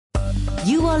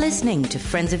You are listening to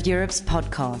Friends of Europe's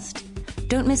podcast.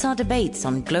 Don't miss our debates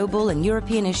on global and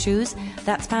European issues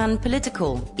that span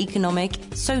political, economic,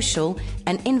 social,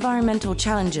 and environmental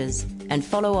challenges, and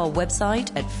follow our website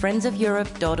at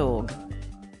friendsofeurope.org.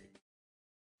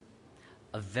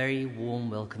 A very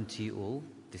warm welcome to you all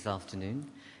this afternoon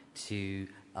to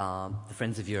the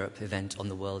Friends of Europe event on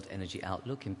the World Energy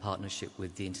Outlook in partnership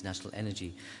with the International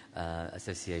Energy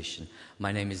Association.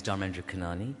 My name is Dharmendra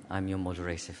Kanani. I'm your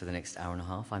moderator for the next hour and a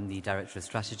half. I'm the Director of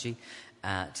Strategy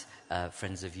at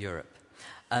Friends of Europe.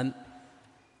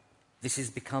 This has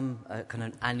become kind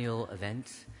of an annual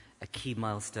event, a key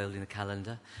milestone in the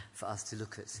calendar for us to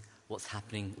look at what's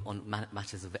happening on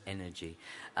matters of energy.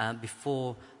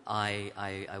 Before I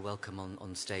welcome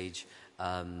on stage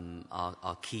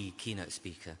our keynote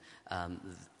speaker,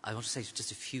 I want to say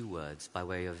just a few words by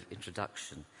way of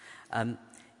introduction.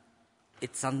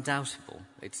 It's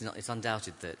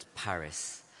undoubted that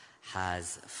Paris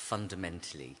has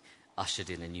fundamentally ushered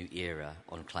in a new era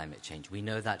on climate change. We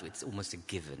know that it's almost a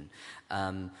given.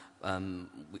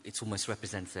 It almost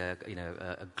represents a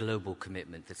global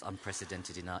commitment that's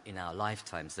unprecedented in our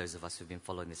lifetimes, those of us who've been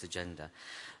following this agenda.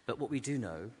 But what we do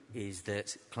know is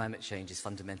that climate change is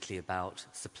fundamentally about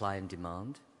supply and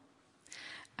demand,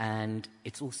 and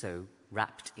it's also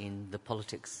wrapped in the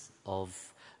politics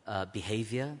of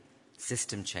behavior,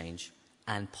 system change,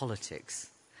 and politics.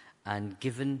 And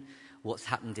given what's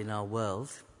happened in our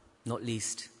world, not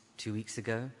least 2 weeks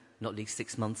ago, not least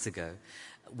 6 months ago,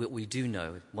 what we do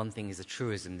know, one thing is a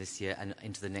truism this year and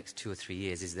into the next 2 or 3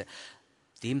 years, is that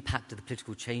the impact of the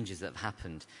political changes that have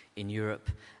happened in Europe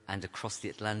and across the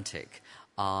Atlantic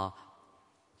are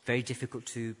very difficult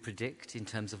to predict in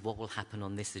terms of what will happen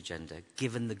on this agenda,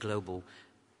 given the global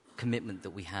commitment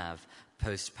that we have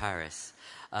post-Paris.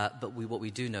 But what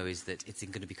we do know is that it's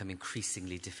going to become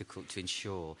increasingly difficult to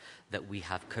ensure that we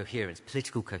have coherence,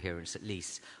 political coherence at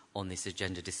least, on this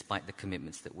agenda, despite the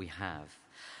commitments that we have.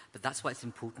 But that's why it's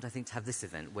important, I think, to have this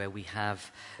event where we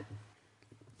have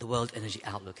the World Energy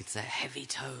Outlook. It's a heavy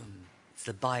tome. It's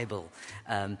the Bible.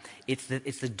 It's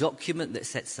the document that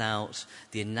sets out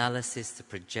the analysis, the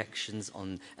projections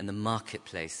on and the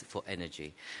marketplace for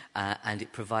energy. And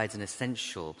it provides an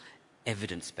essential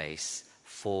evidence base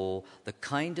for the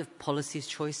kind of policy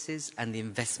choices and the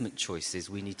investment choices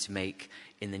we need to make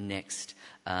in the next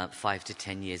 5 to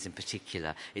 10 years in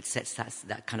particular. It sets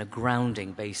that kind of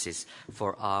grounding basis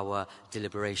for our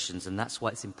deliberations, and that's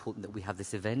why it's important that we have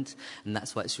this event, and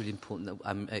that's why it's really important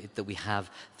that we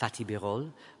have Fatih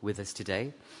Birol with us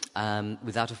today.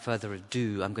 Without further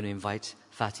ado, I'm going to invite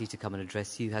Fatih to come and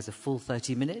address you. He has a full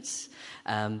 30 minutes,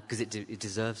 because it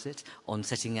deserves it, on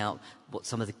setting out what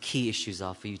some of the key issues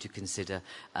are for you to consider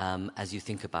as you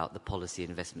think about the policy and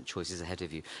investment choices ahead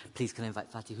of you. Please can I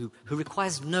invite Fatih, who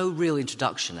requires no real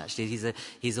introduction, actually.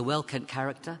 He's a well-kent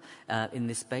character in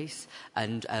this space,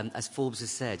 and as Forbes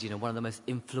has said, one of the most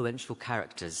influential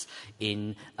characters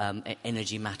in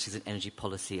energy matters and energy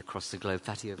policy across the globe.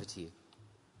 Fatih, over to you.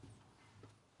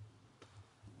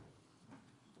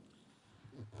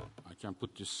 I can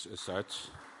put this aside.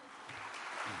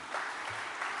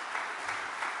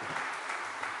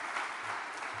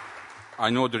 I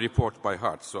know the report by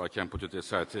heart, so I can put it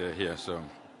aside here. So,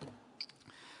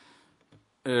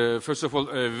 first of all,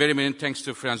 very many thanks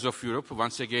to Friends of Europe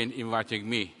once again inviting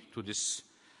me to this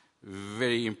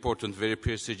very important, very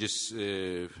prestigious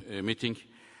meeting,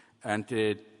 and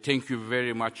thank you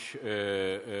very much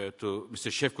to Mr.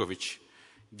 Šefčovič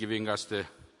giving us the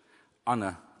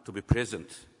honor to be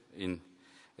present in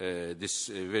this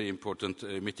very important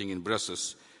meeting in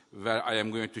Brussels, where I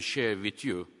am going to share with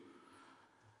you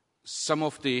some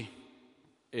of the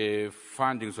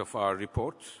findings of our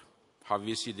report, how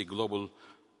we see the global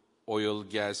oil,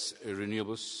 gas,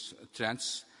 renewables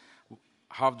trends,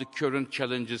 how the current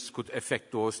challenges could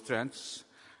affect those trends,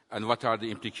 and what are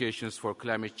the implications for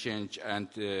climate change and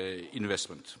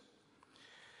investment.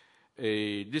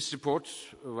 This report,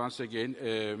 once again,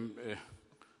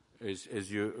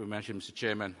 as you mentioned, Mr.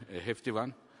 Chairman, a hefty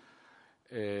one.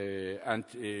 And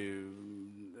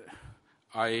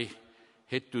I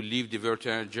had to leave the World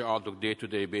Energy Outlook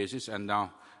day-to-day basis, and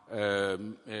now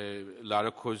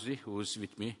Lara Kozzi, who is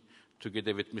with me,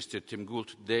 together with Mr. Tim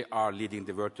Gould, they are leading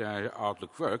the World Energy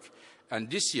Outlook work. And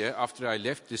this year, after I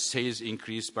left, the sales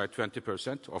increased by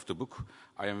 20% of the book.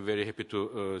 I am very happy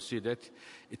to see that.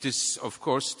 It is, of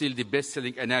course, still the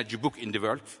best-selling energy book in the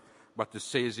world, but the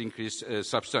sales increased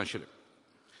substantially.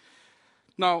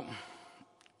 Now,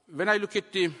 when I look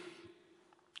at the...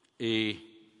 it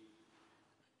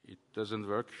doesn't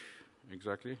work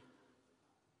exactly.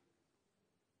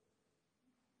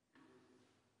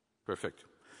 Perfect.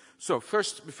 So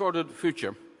first, before the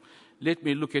future, let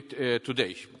me look at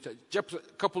today. Just a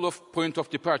couple of points of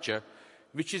departure,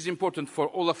 which is important for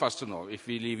all of us to know, if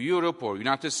we leave Europe or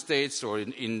United States or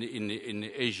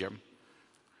in Asia.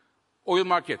 Oil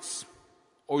markets,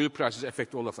 oil prices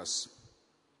affect all of us,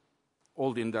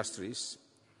 all the industries.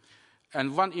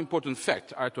 And one important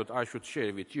fact I thought I should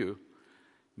share with you,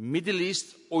 Middle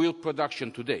East oil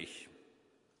production today,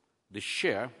 the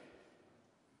share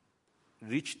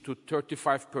reached to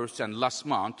 35% last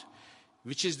month,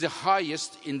 which is the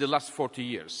highest in the last 40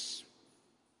 years.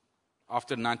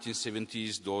 After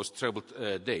 1970s, those troubled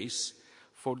days,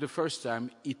 for the first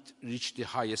time, it reached the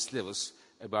highest levels,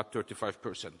 about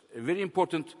 35%. A very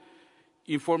important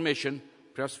information.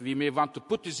 Perhaps we may want to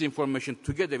put this information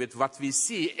together with what we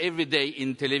see every day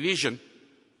in television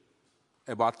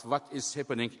about what is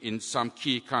happening in some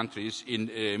key countries in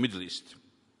the Middle East.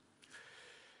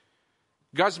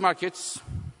 Gas markets,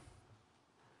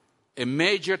 a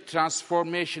major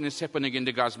transformation is happening in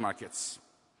the gas markets.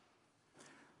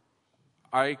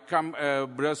 I come to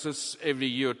Brussels every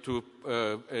year to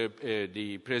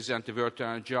present the World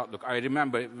Energy Outlook. I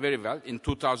remember very well, in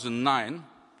 2009,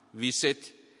 we said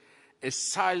a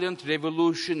silent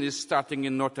revolution is starting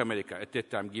in North America at that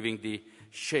time, giving the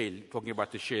shale, talking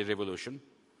about the shale revolution.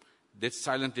 That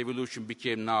silent revolution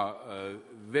became now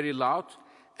very loud,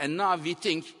 and now we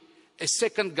think a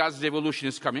second gas revolution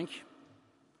is coming,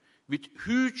 with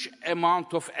huge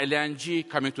amount of LNG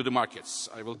coming to the markets.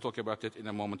 I will talk about it in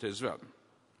a moment as well.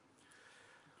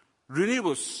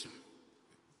 Renewables,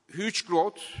 huge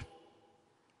growth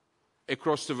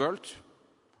across the world.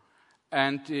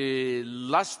 And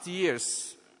last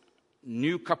year's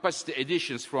new capacity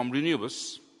additions from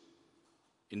renewables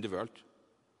in the world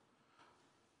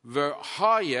were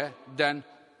higher than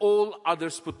all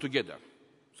others put together.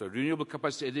 So renewable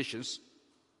capacity additions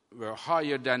were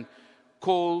higher than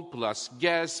coal plus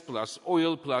gas plus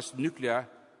oil plus nuclear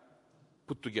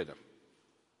put together.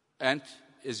 And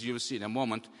as you will see in a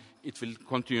moment, it will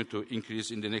continue to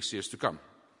increase in the next years to come.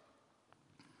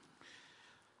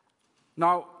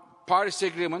 Now, Paris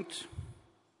Agreement,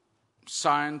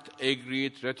 signed,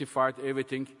 agreed, ratified,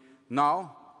 everything.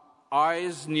 Now,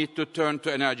 eyes need to turn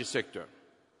to energy sector.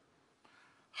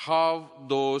 How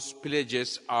those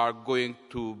pledges are going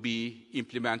to be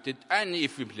implemented, and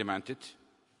if implemented,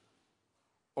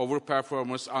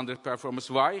 overperformance, underperformance.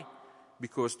 Why?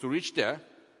 Because to reach there,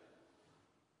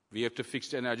 we have to fix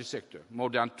the energy sector. More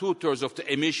than 2/3 of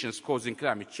the emissions causing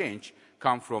climate change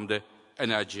come from the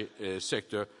energy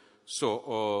sector.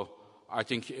 So I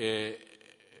think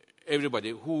everybody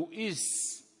who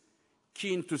is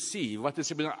keen to see what is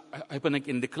happening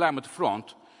in the climate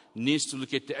front needs to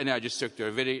look at the energy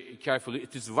sector very carefully.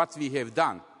 It is what we have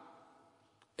done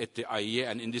at the IEA,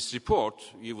 and in this report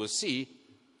you will see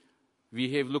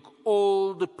we have looked at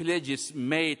all the pledges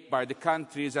made by the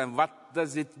countries and what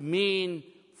does it mean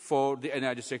for the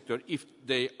energy sector if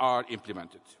they are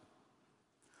implemented.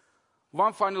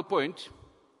 One final point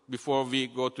before we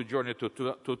go to journey to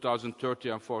 2030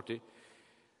 and 40.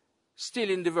 Still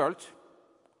in the world,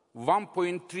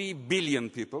 1.3 billion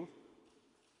people,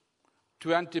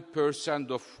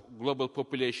 20% of global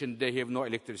population, they have no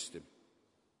electricity.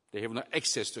 They have no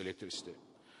access to electricity.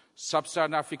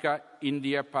 Sub-Saharan Africa,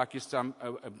 India, Pakistan,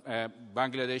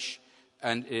 Bangladesh,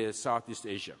 and Southeast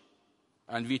Asia.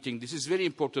 And we think this is very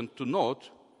important to note.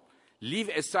 Leave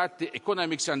aside the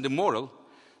economics and the moral,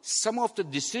 some of the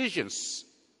decisions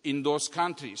in those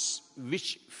countries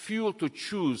which fuel to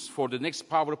choose for the next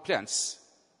power plants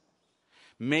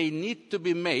may need to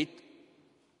be made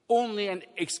only and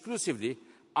exclusively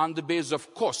on the basis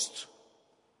of cost,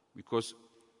 because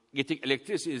getting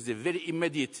electricity is a very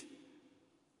immediate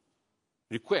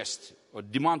request or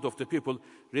demand of the people,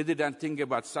 rather than think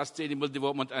about sustainable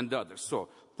development and the others. So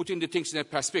putting the things in a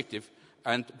perspective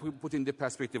and putting the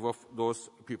perspective of those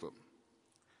people.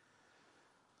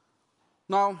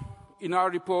 Now, in our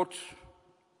report,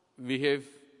 we have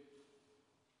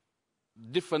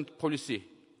different policy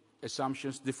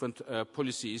assumptions, different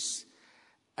policies,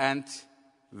 and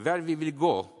where we will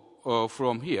go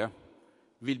from here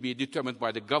will be determined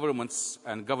by the governments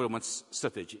and governments'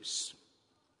 strategies.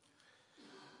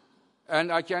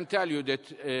 And I can tell you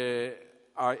that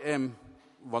I am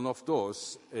one of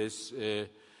those, as Mr.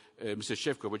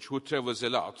 Šefčovič, who travels a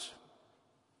lot.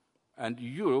 And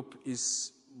Europe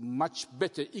is much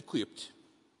better equipped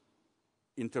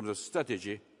in terms of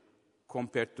strategy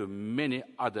compared to many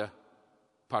other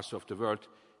parts of the world,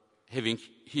 having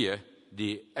here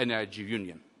the energy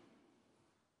union.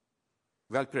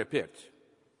 Well prepared,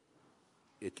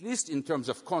 at least in terms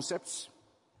of concepts.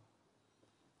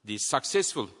 The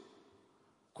successful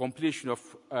completion of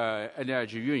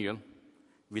energy union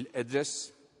will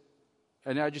address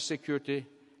energy security,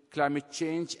 climate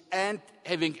change, and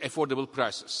having affordable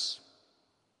prices.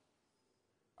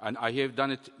 And I have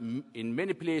done it in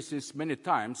many places, many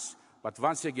times, but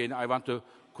once again, I want to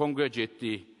congratulate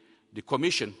the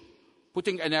Commission,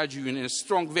 putting energy union in a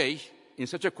strong way, in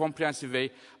such a comprehensive way.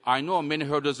 I know many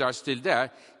hurdles are still there,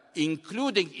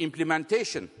 including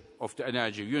implementation of the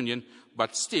energy union,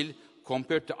 but still,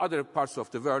 compared to other parts of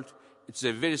the world, it's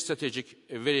a very strategic,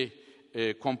 a very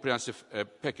comprehensive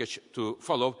package to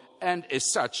follow, and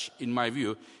as such, in my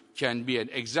view, can be an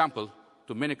example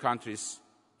to many countries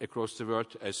across the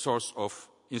world, a source of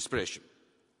inspiration.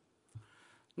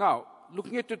 Now,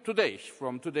 looking at it today,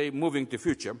 from today moving to the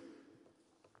future,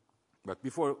 but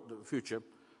before the future,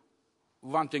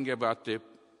 one thing about the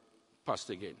past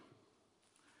again.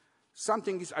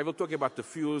 Something is, I will talk about the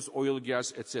fuels, oil,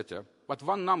 gas, etc. But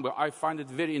one number I find it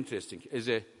very interesting as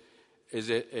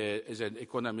an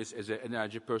economist, as an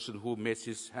energy person who makes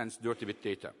his hands dirty with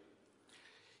data.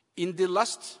 In the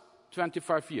last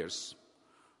 25 years,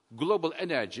 global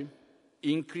energy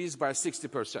increased by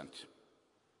 60%.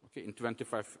 Okay, in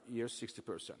 25 years,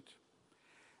 60%.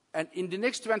 And in the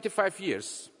next 25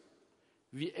 years,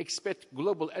 we expect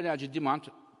global energy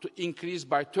demand to increase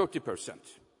by 30%.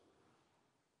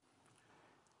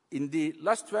 In the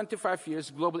last 25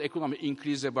 years, global economy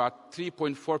increased about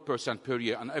 3.4% per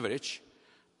year on average,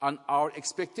 and our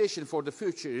expectation for the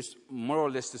future is more or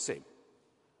less the same.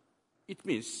 It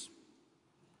means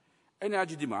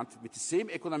energy demand with the same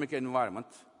economic environment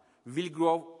will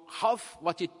grow half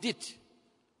what it did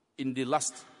in the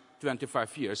last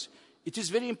 25 years. It is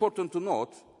very important to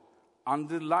note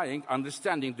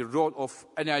understanding the role of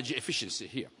energy efficiency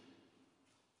here.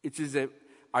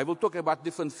 I will talk about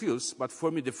different fuels, but for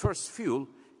me the first fuel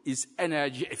is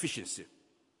energy efficiency.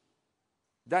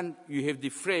 Then you have the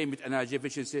frame with energy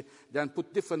efficiency, then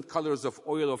put different colors of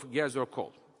oil, of gas, or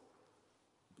coal.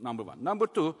 Number one. Number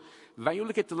two, when you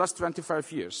look at the last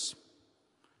 25 years,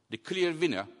 the clear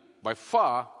winner by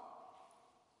far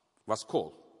was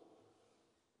coal.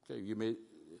 Okay, you may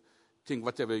think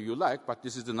whatever you like, but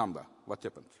this is the number, what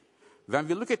happened. When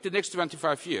we look at the next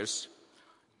 25 years,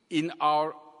 in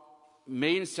our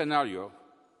main scenario,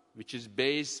 which is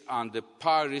based on the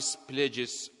Paris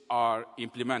pledges are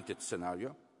implemented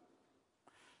scenario,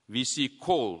 we see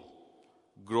coal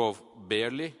grow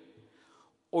barely,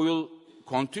 oil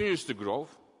continues to grow,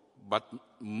 but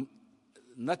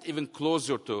not even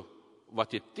closer to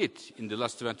what it did in the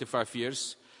last 25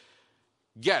 years.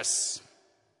 Gas,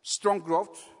 strong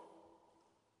growth,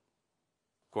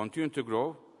 continue to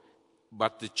grow,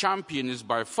 but the champion is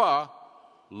by far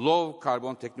low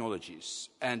carbon technologies.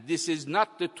 And this is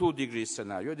not the 2-degree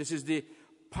scenario, this is the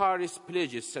Paris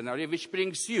pledges scenario, which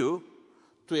brings you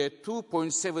to a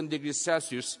 2.7 degrees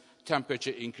Celsius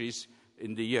temperature increase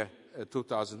in the year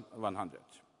 2100.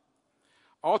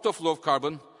 Out of low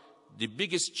carbon, the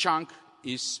biggest chunk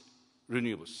is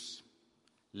renewables,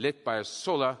 led by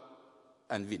solar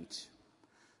and wind.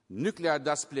 Nuclear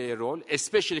does play a role,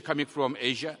 especially coming from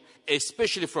Asia,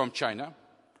 especially from China,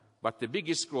 but the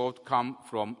biggest growth comes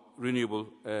from renewable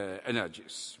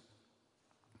energies.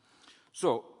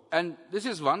 So, and this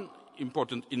is one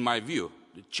important in my view.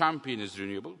 The champion is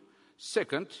renewable.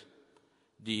 Second,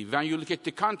 when you look at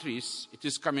the countries, it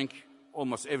is coming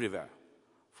almost everywhere,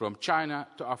 from China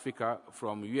to Africa,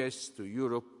 from US to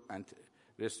Europe and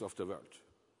the rest of the world.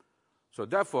 So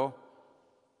therefore,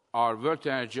 our World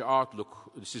Energy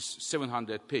Outlook, this is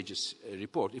 700 pages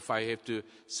report. If I have to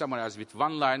summarize with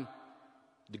one line,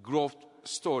 the growth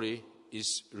story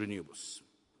is renewables,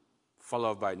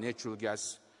 followed by natural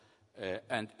gas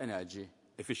and energy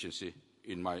efficiency,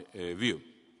 in my view.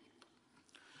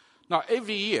 Now,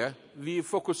 every year we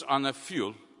focus on a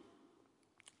fuel,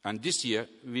 and this year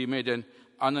we made an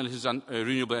analysis on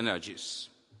renewable energies.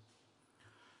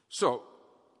 So,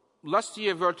 last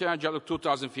year, World Energy Outlook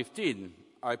 2015,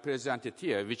 I presented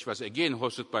here, which was again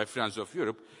hosted by Friends of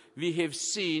Europe, we have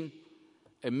seen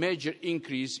a major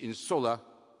increase in solar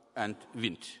and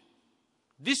wind.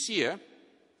 This year,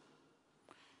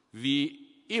 we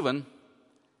even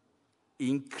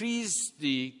increased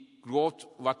the growth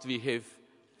what we have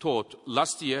taught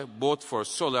last year, both for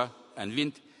solar and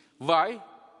wind. Why?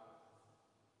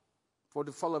 For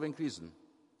the following reason.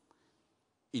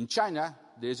 In China,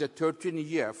 there is a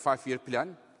 13-year, 5-year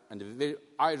plan and a very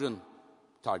iron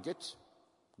target,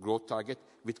 growth target,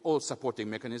 with all supporting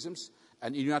mechanisms.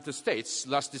 And in the United States,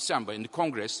 last December, in the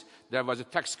Congress, there was a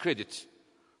tax credit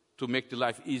to make the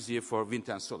life easier for wind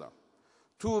and solar.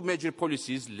 Two major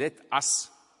policies led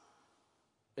us,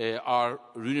 our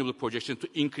renewable projection,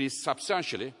 to increase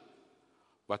substantially.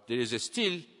 But there is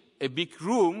still a big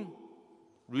room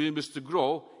renewables to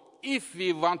grow if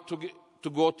we want to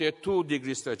go to a 2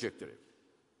 degrees trajectory.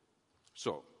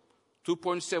 So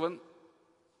 2.7,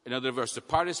 in other words, the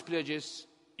Paris pledges,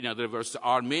 in other words,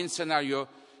 our main scenario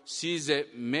sees a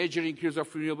major increase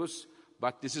of renewables,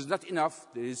 but this is not enough.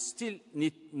 There is still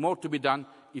need more to be done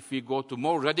if we go to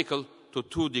more radical to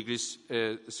 2 degrees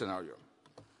scenario.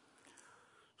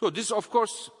 So this is, of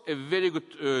course, a very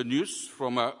good news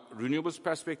from a renewables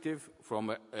perspective,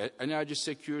 from energy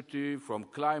security, from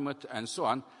climate, and so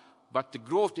on. But the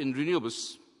growth in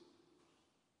renewables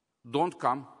don't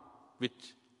come with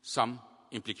some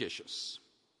implications.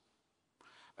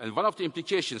 And one of the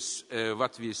implications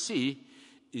what we see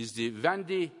is when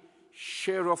the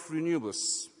share of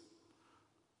renewables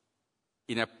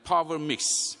in a power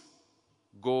mix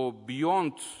go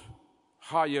beyond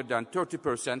higher than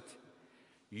 30%,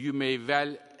 you may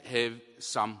well have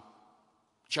some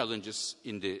challenges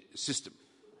in the system.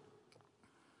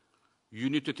 You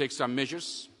need to take some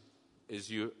measures,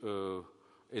 as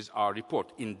our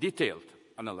report in detail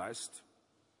analyzed,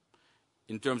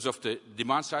 in terms of the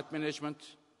demand-side management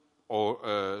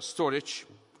or storage,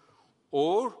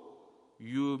 or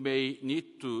you may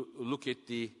need to look at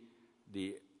the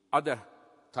other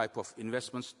type of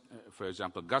investments, for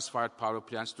example, gas-fired power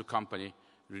plants to accompany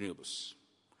renewables.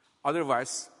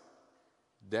 Otherwise,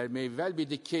 there may well be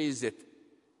the case that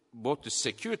both the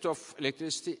security of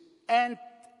electricity and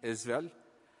as well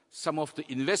some of the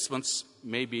investments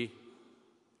may be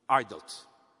idled.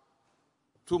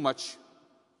 Too much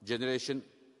generation,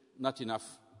 not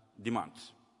enough demand.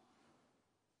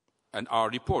 And our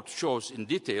report shows in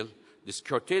detail this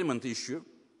curtailment issue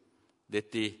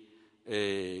that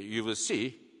you will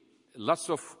see lots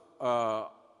of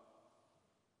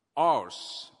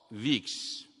hours,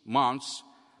 weeks, months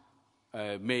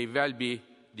may well be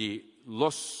the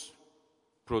loss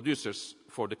producers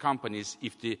for the companies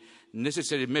if the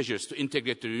necessary measures to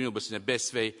integrate the renewables in the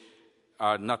best way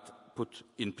are not put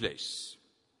in place.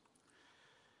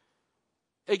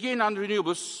 Again, on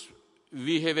renewables,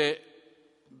 we have a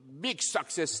big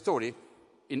success story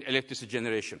in electricity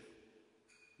generation.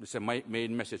 This is a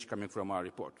main message coming from our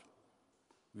report.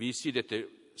 We see that the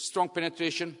strong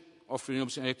penetration of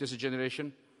renewables in electricity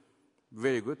generation,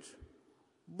 very good.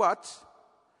 But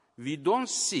we don't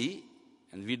see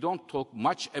and we don't talk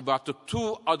much about the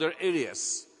 2 other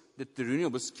areas that the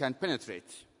renewables can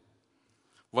penetrate.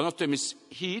 One of them is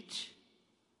heat,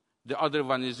 the other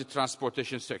one is the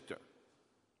transportation sector.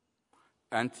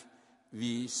 And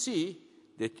we see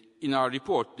that in our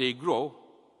report they grow,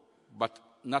 but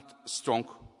not strong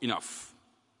enough.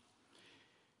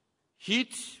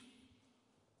 Heat,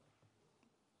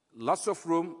 lots of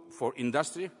room for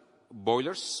industry,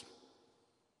 boilers,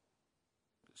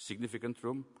 significant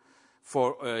room.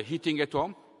 For heating at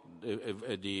home,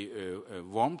 the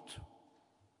warmth,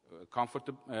 comfort,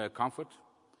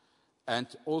 and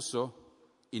also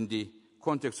in the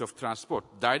context of transport,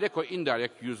 direct or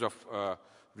indirect use of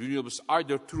renewables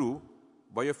either through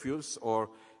biofuels or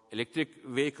electric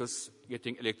vehicles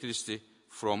getting electricity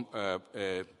from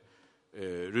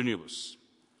renewables.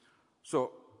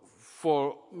 So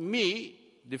for me,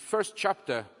 the first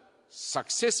chapter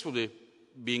successfully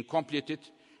being completed,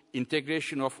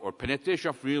 integration of or penetration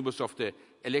of renewables of the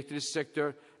electricity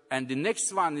sector, and the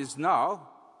next one is now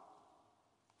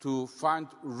to find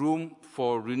room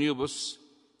for renewables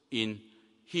in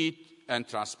heat and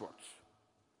transport.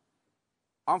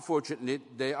 Unfortunately,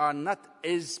 they are not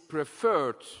as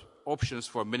preferred options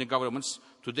for many governments.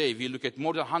 Today, we look at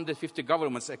more than 150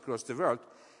 governments across the world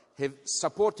have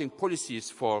supporting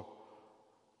policies for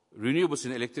renewables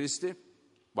in electricity,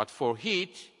 but for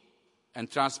heat and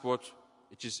transport,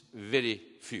 it is very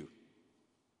few.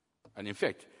 And in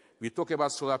fact, we talk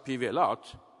about solar PV a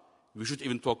lot. We should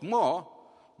even talk more.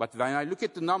 But when I look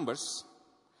at the numbers,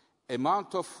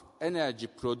 amount of energy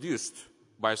produced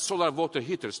by solar water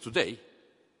heaters today,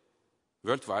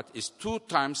 worldwide, is 2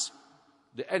 times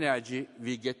the energy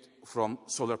we get from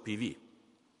solar PV.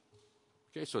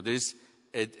 Okay, so there is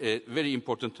a very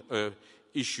important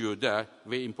issue there,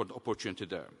 very important opportunity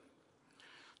there.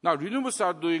 Now, renewables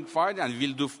are doing fine and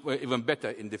will do even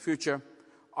better in the future.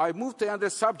 I move to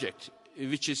another subject,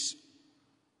 which is,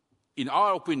 in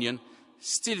our opinion,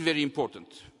 still very important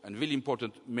and will be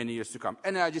important many years to come.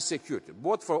 Energy security,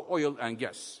 both for oil and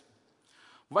gas.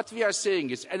 What we are saying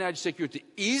is energy security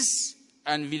is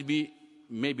and will be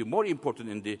maybe more important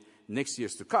in the next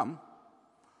years to come.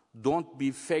 Don't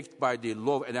be faked by the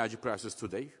low energy prices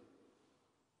today.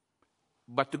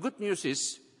 But the good news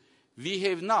is, we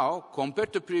have now,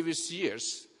 compared to previous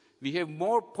years, we have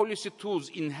more policy tools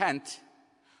in hand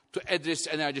to address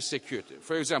energy security.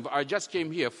 For example, I just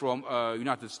came here from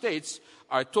United States.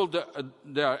 I told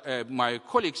my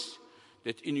colleagues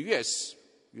that in US,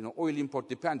 oil import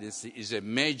dependency is a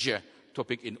major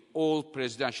topic in all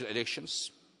presidential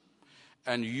elections.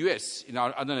 And US, in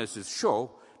our analysis,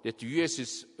 show that the US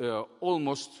is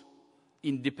almost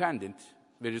independent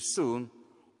very soon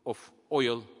of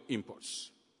oil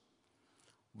imports.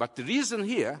 But the reason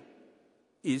here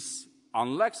is,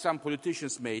 unlike some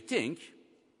politicians may think,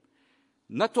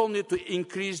 not only to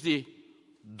increase the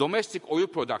domestic oil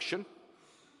production,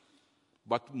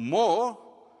 but more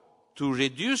to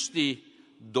reduce the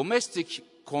domestic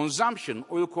consumption,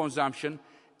 oil consumption,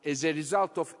 as a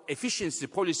result of efficiency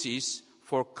policies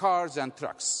for cars and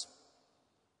trucks.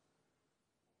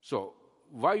 So,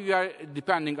 why you are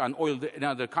depending on oil in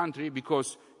another country?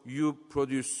 Because you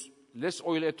produce less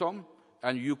oil at home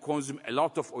and you consume a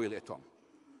lot of oil at home.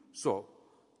 So,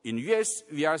 in US,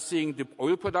 we are seeing the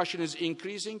oil production is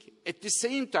increasing. At the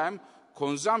same time,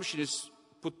 consumption is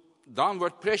put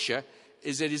downward pressure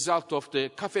as a result of the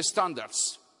CAFE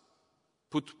standards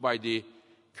put by the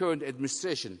current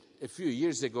administration a few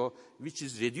years ago, which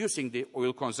is reducing the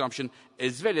oil consumption,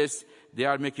 as well as they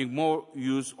are making more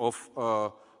use of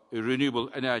renewable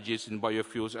energies in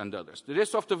biofuels and others. The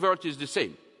rest of the world is the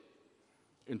same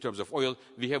in terms of oil.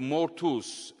 We have more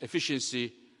tools,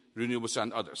 efficiency, renewables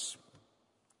and others.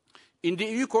 In the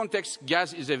EU context,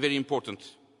 gas is a very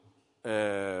important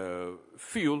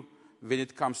fuel when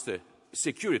it comes to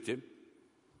security.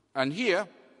 And here,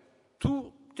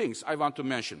 two things I want to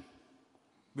mention.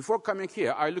 Before coming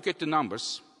here, I look at the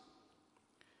numbers.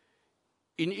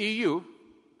 In EU,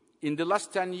 in the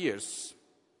last 10 years,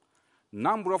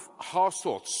 number of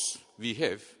households we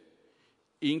have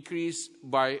increased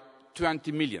by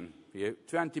 20 million. We have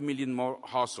 20 million more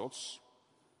households.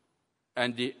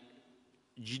 And the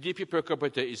GDP per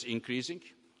capita is increasing.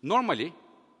 Normally,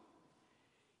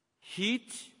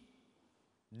 heat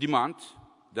demand,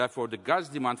 therefore the gas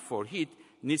demand for heat,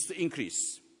 needs to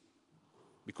increase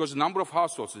because the number of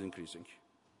households is increasing,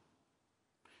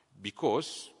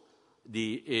 because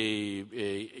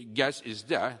the gas is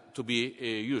there to be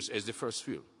used as the first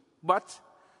fuel. But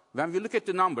when we look at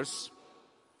the numbers,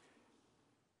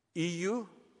 EU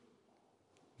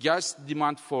gas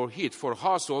demand for heat for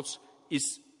households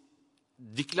is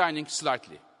declining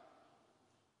slightly,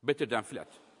 better than flat.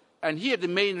 And here the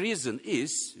main reason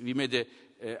is, we made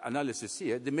an analysis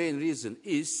here, the main reason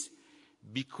is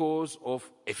because of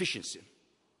efficiency.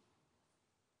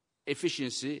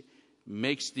 Efficiency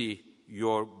makes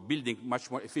your building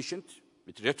much more efficient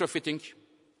with retrofitting,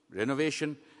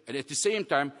 renovation, and at the same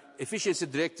time, efficiency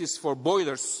directives for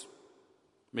boilers,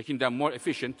 making them more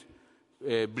efficient,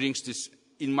 brings this,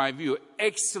 in my view,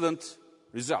 excellent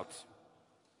result.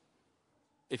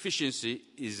 Efficiency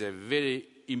is a very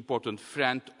important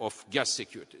friend of gas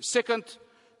security. Second,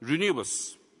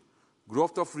 renewables.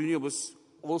 Growth of renewables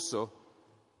also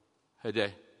had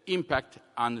an impact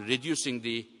on reducing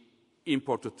the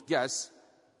imported gas,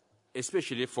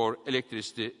 especially for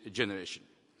electricity generation.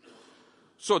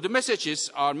 So the message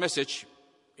is our message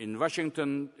in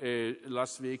Washington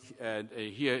last week, and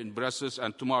here in Brussels,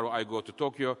 and tomorrow I go to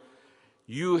Tokyo.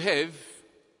 You have,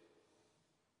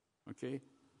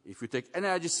 if you take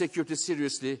energy security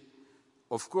seriously,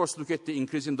 of course, look at the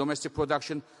increase in domestic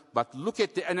production, but look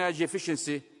at the energy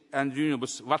efficiency and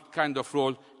renewables, what kind of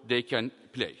role they can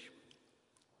play.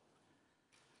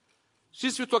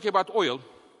 Since we talk about oil,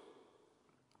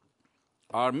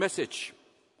 our message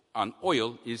on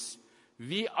oil is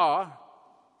we are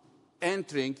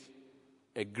entering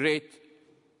a great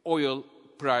oil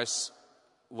price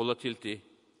volatility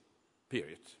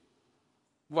period.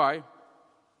 Why?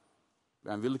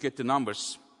 When we look at the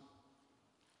numbers,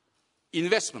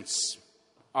 investments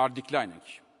are declining.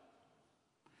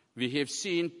 We have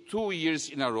seen 2 years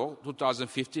in a row,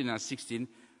 2015 and 16,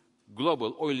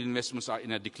 global oil investments are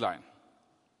in a decline.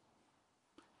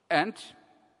 And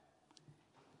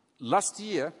last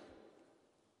year,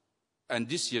 and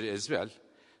this year as well,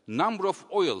 number of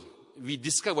oil we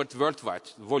discovered worldwide,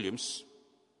 volumes,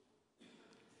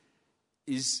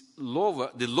 is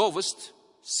lower, the lowest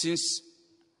since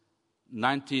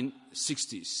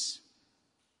 1960s.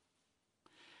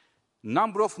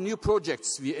 Number of new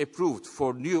projects we approved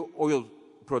for new oil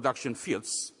production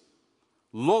fields,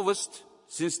 lowest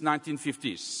since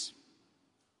 1950s.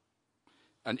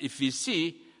 And if we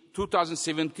see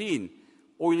 2017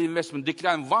 oil investment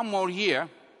decline one more year,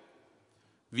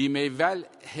 we may well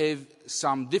have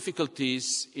some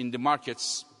difficulties in the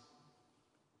markets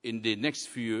in the next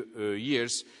few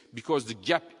years, because the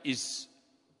gap is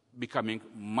becoming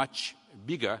much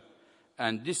bigger,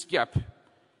 and this gap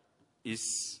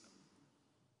is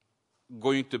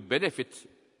going to benefit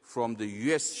from the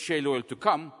US shale oil to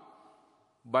come,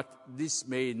 but this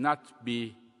may not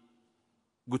be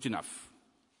good enough.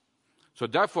 So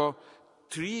therefore,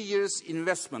 3 years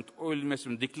investment, oil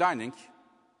investment declining,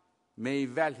 may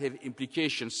well have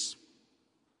implications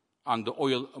on the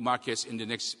oil markets in the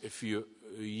next few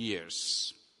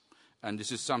years. And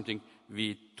this is something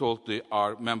we told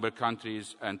our member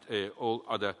countries and all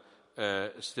other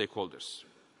stakeholders.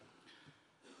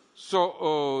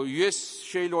 So US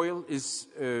shale oil is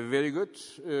very good.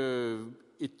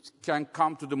 It can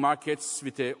come to the markets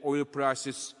with oil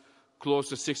prices close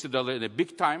to $60 in a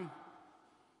big time,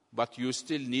 but you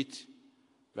still need,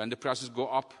 when the prices go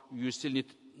up, you still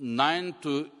need 9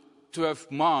 to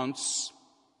 12 months,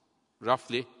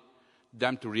 roughly,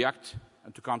 them to react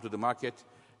and to come to the market.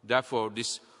 Therefore,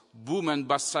 this boom and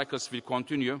bust cycles will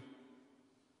continue.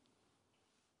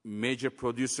 Major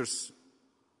producers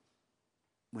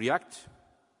react,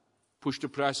 push the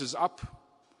prices up.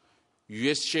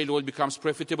 US shale oil becomes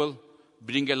profitable,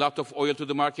 bring a lot of oil to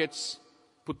the markets,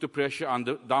 put the pressure on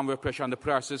the downward pressure on the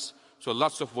prices. So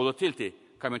lots of volatility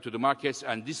coming to the markets,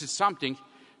 and this is something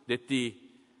that the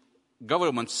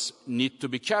governments need to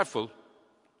be careful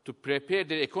to prepare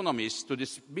their economies to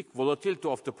this big volatility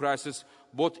of the prices,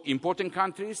 both importing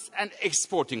countries and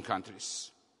exporting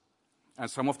countries. And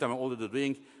some of them are already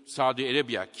doing. Saudi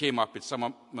Arabia came up with,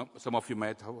 some of you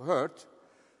might have heard,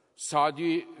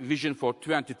 Saudi Vision for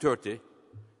 2030,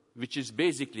 which is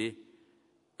basically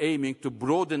aiming to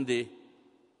broaden the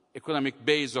economic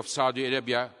base of Saudi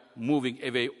Arabia, moving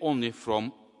away only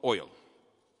from oil.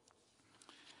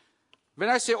 When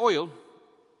I say oil,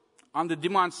 on the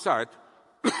demand side,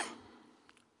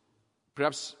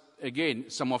 perhaps, again,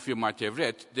 some of you might have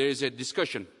read, there is a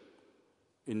discussion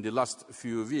in the last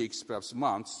few weeks, perhaps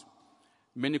months.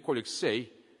 Many colleagues say,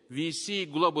 we see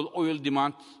global oil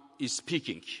demand is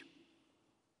peaking.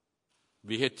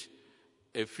 We had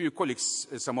a few colleagues,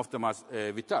 some of them are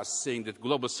with us, saying that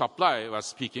global supply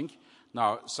was peaking.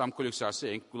 Now, some colleagues are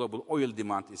saying global oil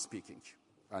demand is peaking.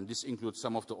 And this includes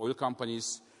some of the oil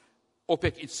companies,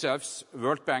 OPEC itself,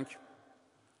 World Bank.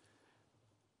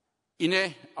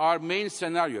 In our main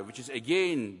scenario, which is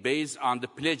again based on the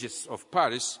pledges of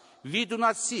Paris, we do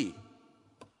not see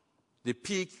the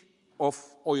peak of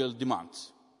oil demand.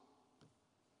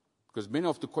 Because many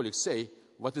of the colleagues say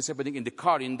what is happening in the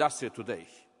car industry today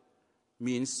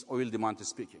means oil demand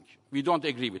is peaking. We don't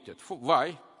agree with that.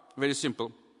 Why? Very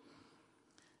simple.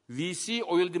 We see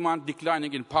oil demand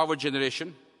declining in power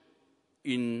generation.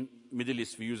 In Middle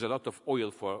East, we use a lot of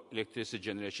oil for electricity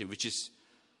generation, which is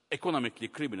economically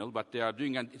criminal, but they are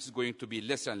doing, and it's going to be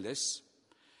less and less.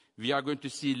 We are going to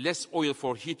see less oil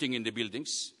for heating in the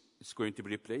buildings. It's going to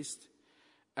be replaced.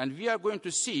 And we are going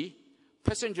to see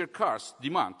passenger cars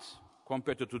demand,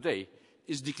 compared to today,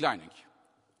 is declining.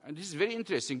 And this is very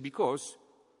interesting because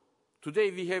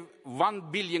today we have 1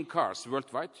 billion cars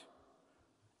worldwide.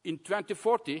 In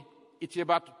 2040, it's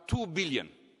about 2 billion.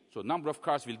 So number of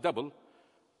cars will double,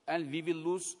 and we will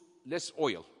lose less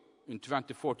oil in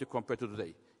 2040 compared to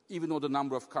today, even though the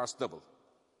number of cars double.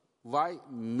 Why?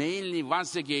 Mainly,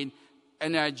 once again,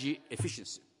 energy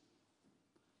efficiency.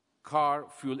 Car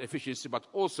fuel efficiency, but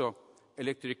also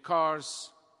electric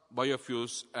cars,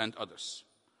 biofuels, and others.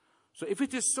 So if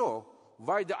it is so,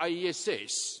 why the IEA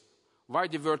says, why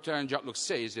the World Energy Outlook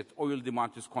says that oil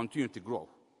demand is continuing to grow?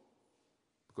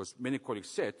 Because many colleagues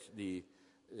said,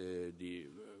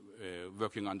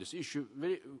 working on this issue,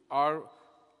 our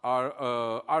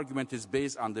argument is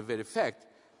based on the very fact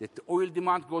that the oil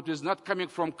demand growth is not coming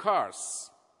from cars.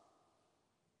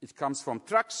 It comes from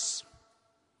trucks,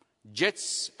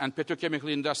 jets, and petrochemical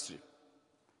industry.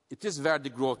 It is where the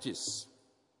growth is.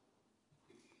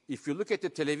 If you look at the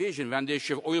television, when they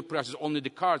show oil prices, only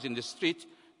the cars in the street,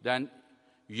 then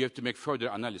you have to make further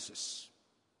analysis.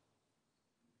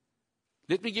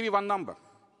 Let me give you one number.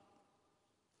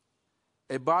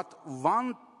 About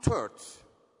 1/3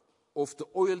 of the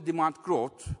oil demand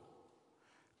growth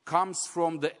comes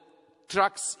from the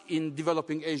trucks in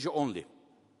developing Asia only.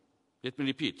 Let me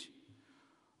repeat.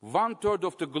 1/3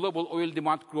 of the global oil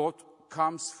demand growth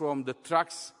comes from the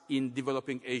trucks in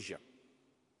developing Asia.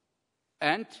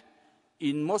 And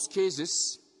in most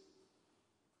cases,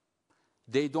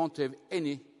 they don't have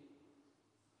any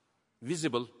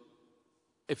visible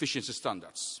efficiency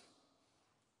standards.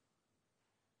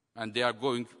 And they are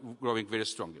growing very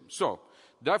strongly. So,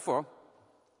 therefore,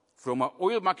 from an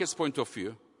oil market's point of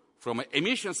view, from an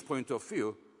emissions point of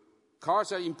view,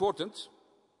 cars are important,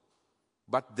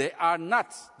 but they are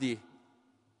not the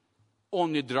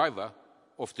only driver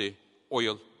of the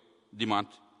oil demand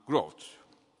growth.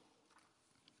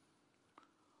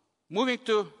 Moving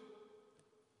to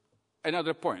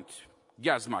Another point,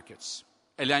 gas markets,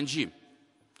 LNG.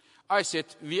 I said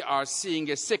we are seeing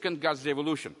a second gas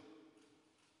revolution,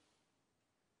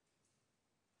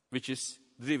 which is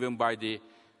driven by the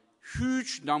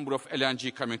huge number of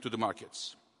LNG coming to the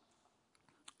markets.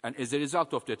 And as a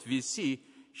result of that, we see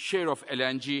share of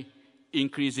LNG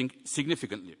increasing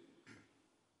significantly.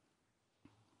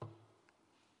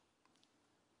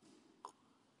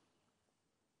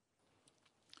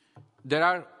 There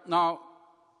are now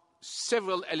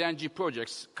several LNG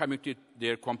projects coming to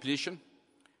their completion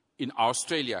in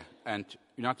Australia and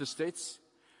United States,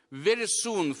 very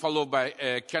soon followed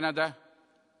by Canada,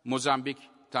 Mozambique,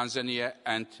 Tanzania,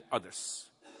 and others.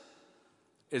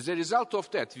 As a result of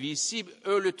that, we see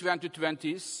early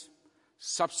 2020s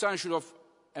substantial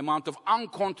amount of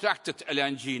uncontracted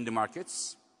LNG in the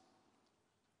markets,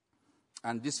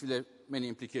 and this will have many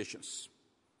implications.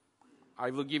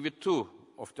 I will give you two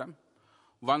of them.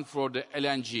 One for the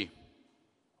LNG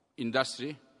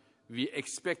industry. We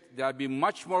expect there will be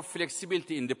much more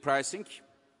flexibility in the pricing,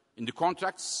 in the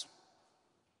contracts.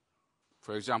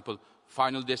 For example,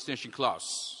 final destination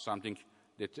clause, something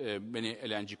that many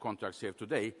LNG contracts have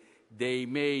today. They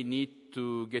may need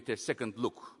to get a second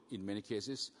look in many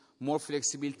cases, more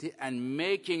flexibility and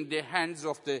making the hands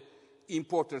of the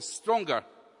importers stronger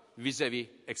vis-à-vis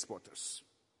exporters.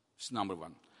 That's number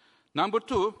one. Number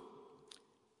two,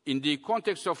 in the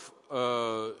context of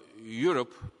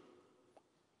Europe,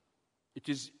 it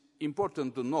is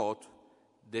important to note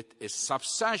that a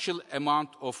substantial amount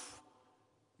of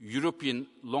European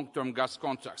long-term gas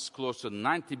contracts, close to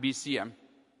 90 BCM,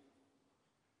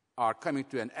 are coming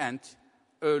to an end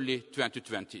early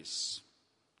 2020s,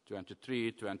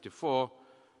 23, 24,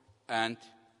 and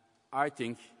I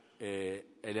think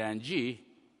LNG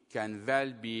can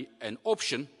well be an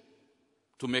option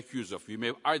to make use of. You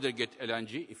may either get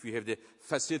LNG if you have the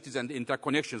facilities and the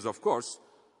interconnections, of course,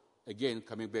 again,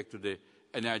 coming back to the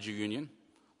energy union.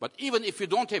 But even if you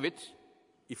don't have it,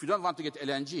 if you don't want to get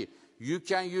LNG, you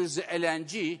can use the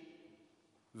LNG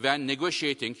when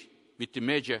negotiating with the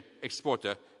major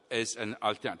exporter as an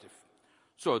alternative.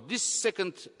 So this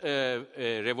second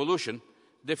revolution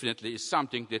definitely is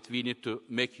something that we need to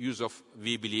make use of,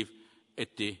 we believe,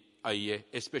 at the IEA,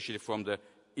 especially from the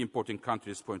importing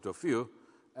countries' point of view.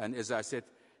 And as I said,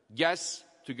 gas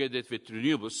together with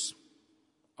renewables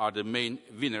are the main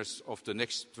winners of the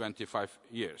next 25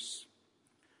 years.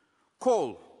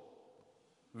 Coal,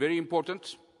 very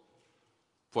important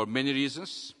for many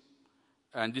reasons,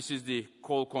 and this is the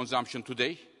coal consumption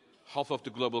today. Half of the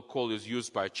global coal is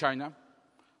used by China,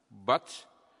 but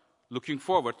looking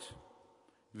forward,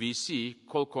 we see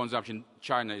coal consumption in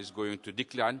China is going to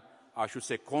decline. I should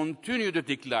say continue to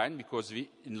decline, because in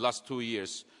the last 2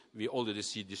 years, we already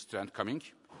see this trend coming.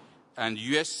 And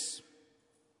US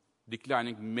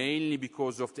declining mainly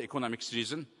because of the economics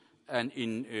reason, and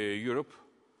in Europe.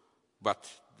 But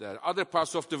there are other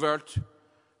parts of the world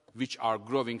which are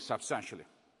growing substantially,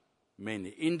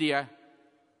 mainly India,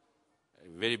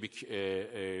 a very big,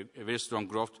 a very strong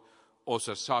growth,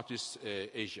 also Southeast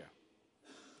Asia.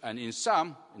 And in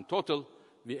total,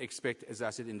 we expect, as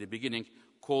I said in the beginning,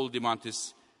 coal demand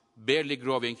is barely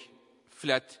growing,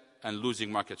 flat, and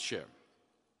losing market share.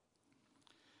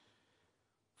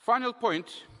 Final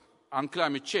point on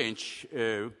climate change,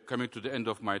 coming to the end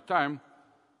of my time.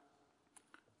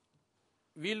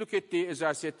 We look at as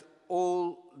I said,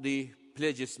 all the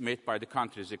pledges made by the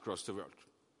countries across the world.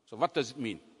 So what does it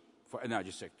mean for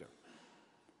energy sector?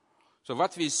 So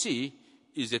what we see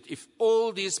is that if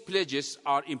all these pledges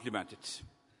are implemented,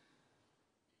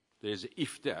 there is an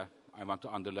if there, I want to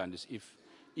underline this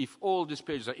if all these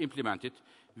pledges are implemented,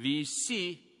 we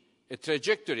see a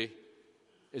trajectory,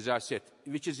 as I said,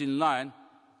 which is in line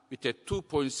with a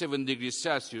 2.7 degrees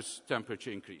Celsius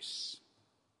temperature increase.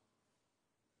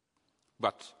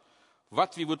 But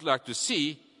what we would like to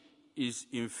see is,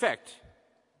 in fact,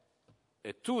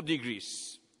 a 2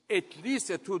 degrees, at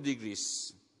least a 2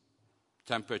 degrees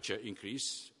temperature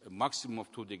increase, a maximum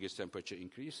of 2 degrees temperature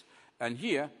increase. And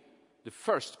here, the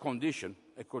first condition,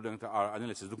 according to our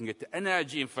analysis, looking at the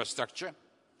energy infrastructure,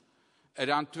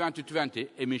 around 2020,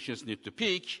 emissions need to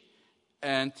peak,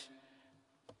 and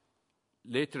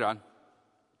later on,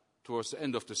 towards the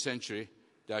end of the century,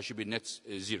 there should be net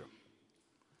zero.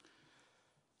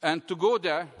 And to go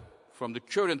there, from the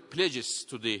current pledges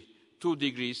to the 2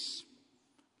 degrees,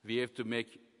 we have to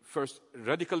make first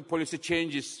radical policy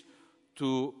changes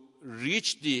to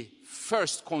reach the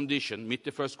first condition, meet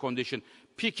the first condition,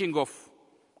 peaking of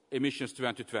emissions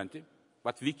 2020.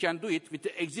 But we can do it with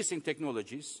the existing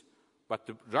technologies, but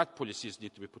the right policies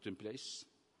need to be put in place.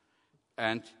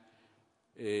 And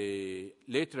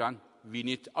later on, we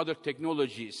need other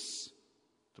technologies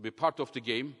to be part of the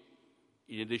game,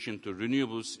 in addition to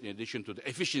renewables, in addition to the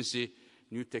efficiency,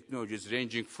 new technologies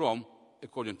ranging from,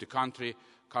 according to country,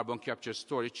 carbon capture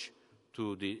storage,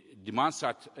 to the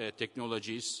demand-side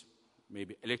technologies,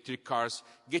 maybe electric cars,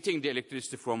 getting the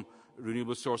electricity from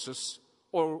renewable sources,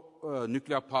 or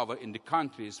nuclear power in the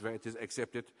countries where it is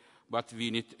accepted, but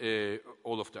we need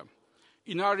all of them.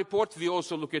 In our report, we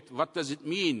also look at what does it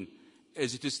mean,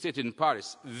 as it is stated in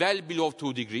Paris, well below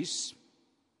 2 degrees.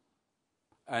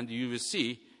 And you will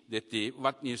see that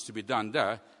what needs to be done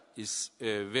there is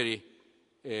very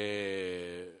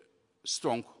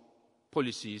strong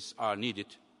policies are needed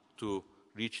to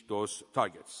reach those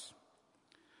targets.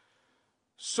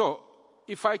 So,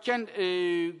 if I can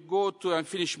go to and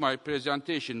finish my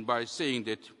presentation by saying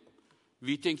that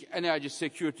we think energy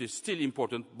security is still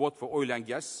important, both for oil and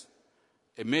gas,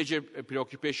 a major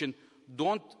preoccupation.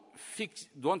 Don't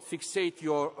fixate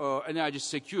your energy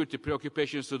security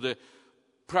preoccupations to the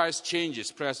price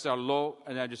changes. Prices are low,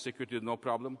 energy security is no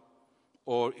problem.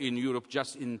 Or in Europe,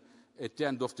 just at the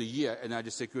end of the year,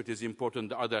 energy security is important.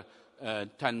 The other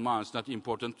 10 months, not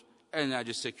important.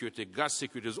 Energy security, gas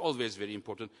security is always very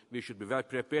important. We should be well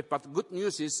prepared. But good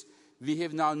news is we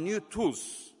have now new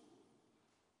tools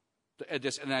to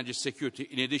address energy security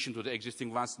in addition to the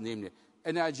existing ones, namely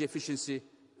energy efficiency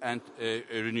and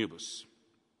renewables.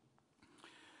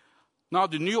 Now,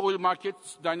 the new oil market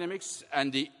dynamics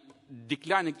and the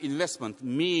declining investment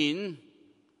mean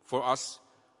for us,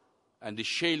 and the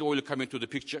shale oil coming to the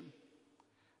picture,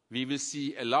 we will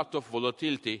see a lot of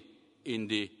volatility in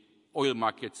the oil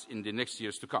markets in the next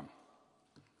years to come.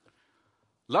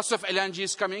 Lots of LNG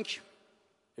is coming,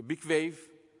 a big wave,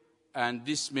 and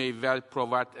this may well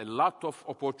provide a lot of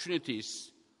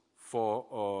opportunities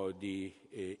for the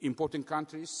importing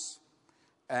countries,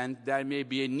 and there may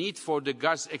be a need for the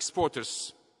gas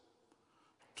exporters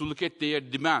to look at their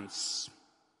demands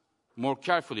more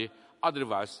carefully.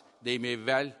 Otherwise, they may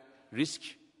well risk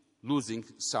losing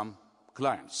some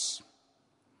clients.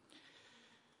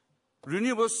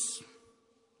 Renewables,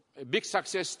 a big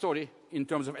success story in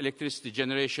terms of electricity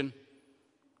generation.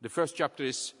 The first chapter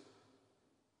is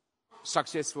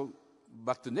successful,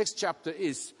 but the next chapter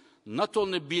is not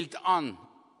only built on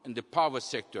in the power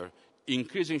sector,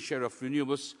 increasing share of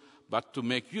renewables, but to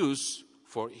make use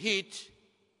for heat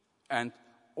and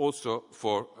also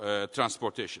for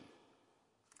transportation.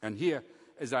 And here,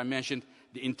 as I mentioned,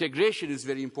 the integration is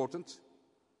very important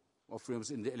of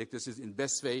renewables in the electricity in the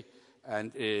best way,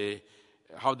 and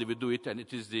how do we do it, and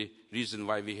it is the reason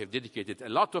why we have dedicated a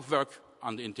lot of work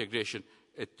on the integration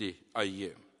at the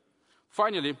IEA.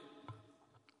 Finally,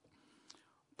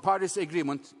 Paris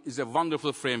Agreement is a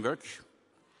wonderful framework,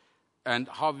 and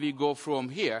how we go from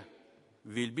here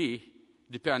will be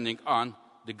depending on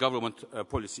the government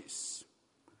policies.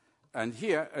 And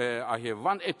here I have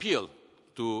one appeal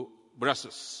to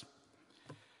Brussels.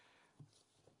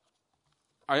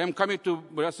 I am coming to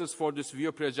Brussels for this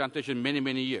video presentation many,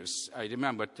 many years. I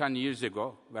remember 10 years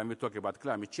ago, when we talk about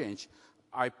climate change,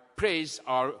 I praise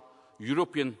our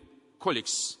European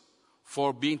colleagues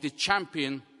for being the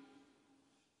champion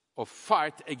of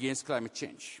fight against climate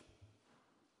change.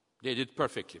 They did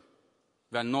perfectly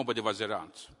when nobody was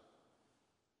around.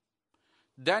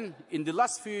 Then, in the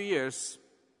last few years,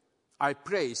 I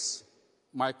praise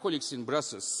my colleagues in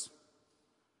Brussels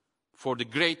for the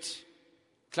great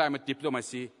climate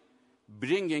diplomacy,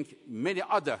 bringing many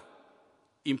other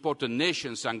important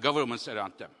nations and governments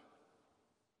around them.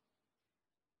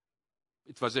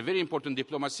 It was a very important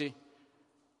diplomacy,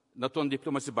 not only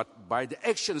diplomacy, but by the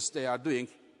actions they are doing,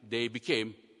 they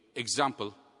became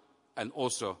example and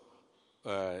also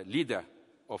leader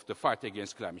of the fight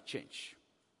against climate change.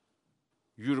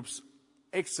 Europe's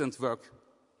excellent work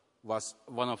was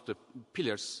one of the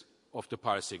pillars of the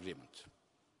Paris Agreement,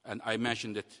 and I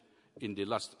mentioned it in the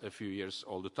last few years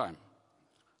all the time.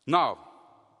 Now,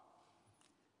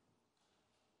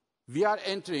 we are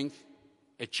entering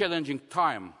a challenging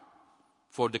time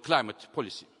for the climate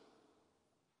policy.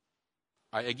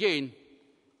 I again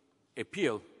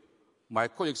appeal my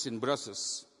colleagues in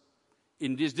Brussels,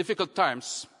 in these difficult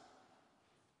times,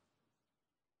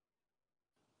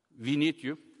 we need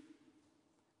you,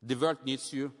 the world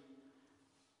needs you,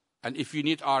 and if you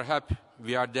need our help,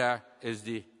 we are there as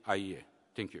the IEA.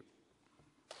 Thank you.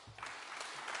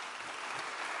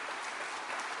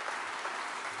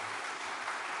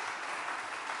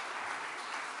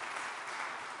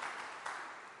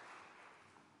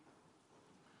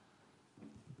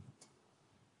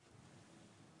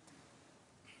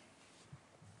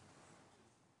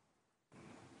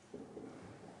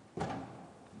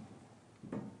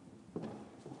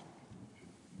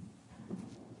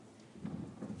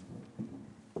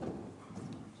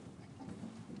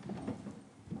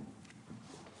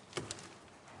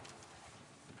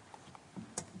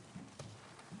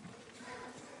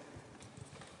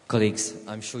 Colleagues,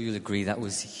 I'm sure you'll agree that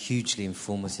was hugely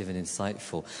informative and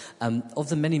insightful. Of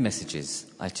the many messages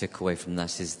I took away from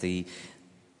that is the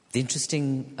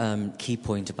interesting key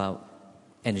point about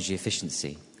energy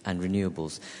efficiency and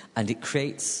renewables. And it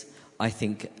creates, I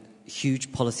think,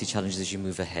 huge policy challenges as you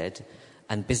move ahead,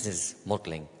 and business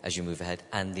modelling as you move ahead,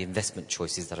 and the investment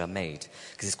choices that are made.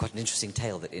 Because it's quite an interesting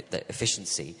tale that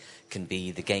efficiency can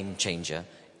be the game changer,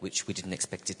 which we didn't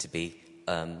expect it to be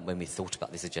when we thought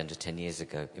about this agenda 10 years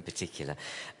ago in particular.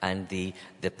 And the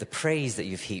praise that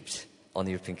you've heaped on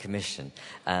the European Commission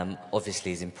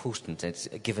obviously is important,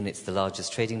 given it's the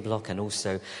largest trading bloc, and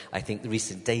also I think the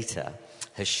recent data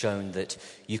has shown that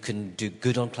you can do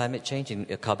good on climate change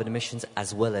and carbon emissions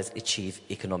as well as achieve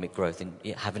economic growth and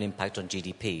have an impact on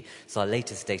GDP. So our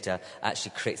latest data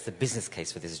actually creates the business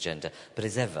case for this agenda. But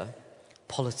as ever,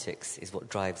 politics is what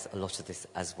drives a lot of this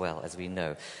as well, as we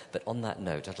know. But on that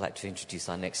note, I'd like to introduce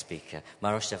our next speaker.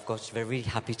 Maroš Šefčovič, very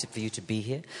happy for you to be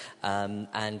here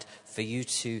and for you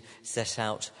to set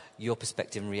out your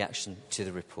perspective and reaction to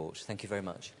the report. Thank you very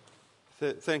much.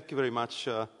 Thank you very much,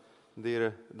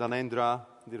 dear Dhanendra,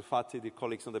 dear Fatih, dear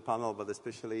colleagues on the panel, but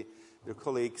especially dear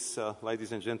colleagues,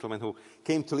 ladies and gentlemen, who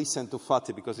came to listen to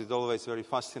Fatih, because it's always very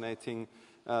fascinating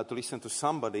to listen to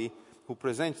somebody who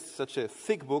presents such a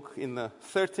thick book in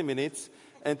 30 minutes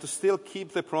and to still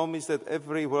keep the promise that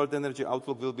every World Energy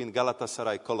Outlook will be in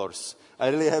Galatasaray colors. I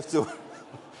really have to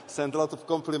send a lot of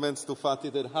compliments to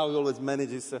Fatih that how he always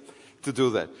manages to do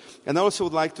that. And I also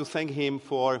would like to thank him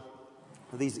for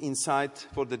this insight,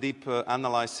 for the deep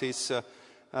analysis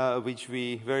which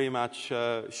we very much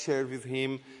share with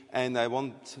him. And I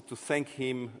want to thank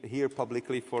him here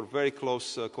publicly for very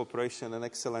close cooperation and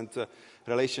excellent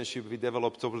relationship we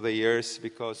developed over the years,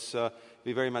 because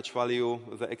we very much value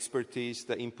the expertise,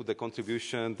 the input, the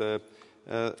contribution, the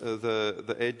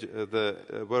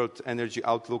World Energy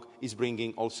Outlook is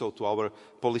bringing also to our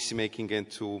policy making and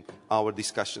to our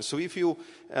discussion. So if you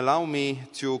allow me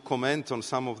to comment on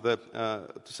some of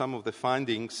the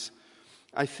findings,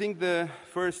 I think the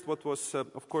first, what was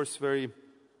of course very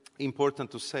important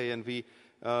to say, and we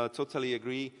totally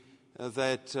agree,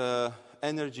 that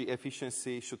energy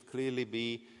efficiency should clearly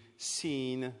be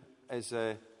seen as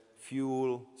a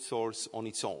fuel source on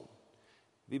its own.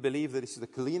 We believe that this is the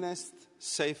cleanest,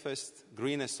 safest,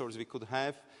 greenest source we could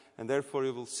have, and therefore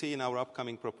you will see in our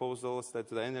upcoming proposals that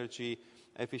the energy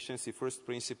efficiency first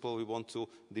principle we want to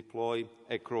deploy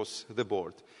across the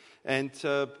board. And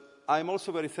I'm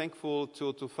also very thankful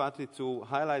to Fatih to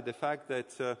highlight the fact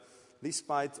that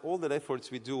despite all the efforts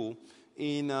we do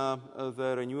in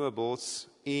the renewables,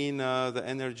 in the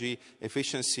energy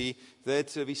efficiency,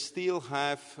 that we still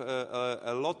have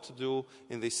a lot to do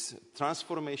in this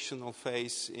transformational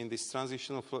phase, in this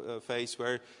transitional phase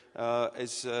where,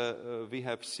 as we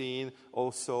have seen,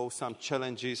 also some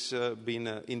challenges being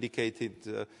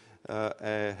indicated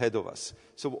ahead of us.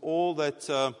 So all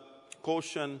that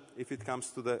caution if it comes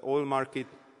to the oil market,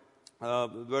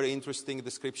 very interesting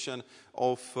description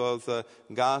of the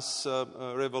gas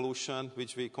revolution,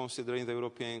 which we consider in the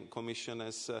European Commission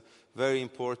as a very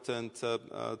important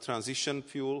transition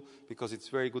fuel, because it's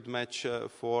a very good match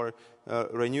for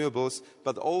renewables,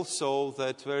 but also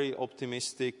that very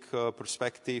optimistic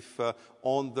perspective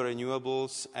on the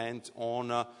renewables and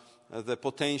on the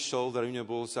potential the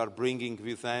renewables are bringing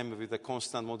with them, with the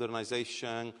constant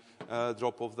modernization,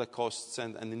 drop of the costs,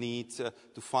 and the need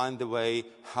to find a way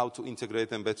how to integrate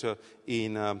them better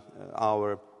in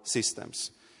our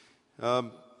systems.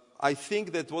 I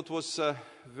think that what was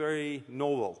very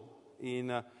novel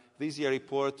in this year's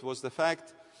report was the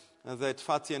fact that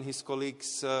Fatih and his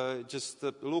colleagues just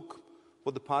look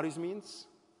what the Paris means,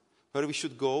 where we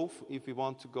should go if we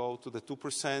want to go to the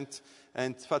 2%.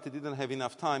 And Fatih didn't have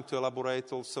enough time to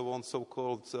elaborate also on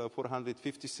so-called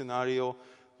 450 scenario,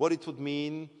 what it would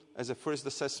mean as a first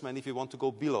assessment if we want to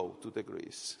go below 2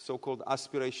 degrees, so-called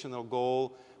aspirational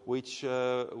goal, which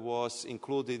was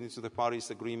included into the Paris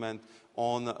Agreement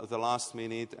on the last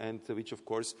minute, and which, of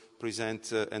course,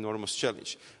 presents an enormous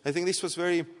challenge. I think this was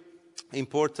very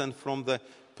important from the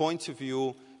point of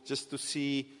view just to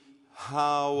see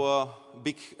how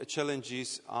big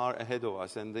challenges are ahead of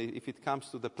us. And if it comes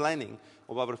to the planning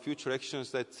of our future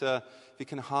actions, that we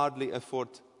can hardly afford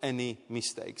any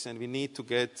mistakes, and we need to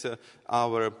get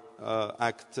our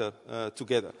act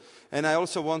together. And I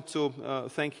also want to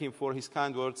thank him for his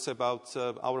kind words about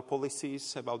our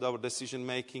policies, about our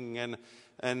decision-making,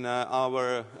 and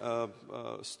our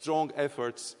strong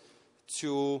efforts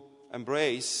to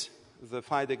embrace the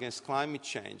fight against climate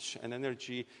change and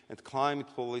energy and climate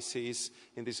policies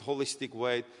in this holistic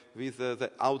way with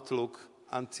the outlook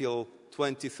until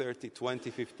 2030,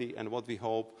 2050, and what we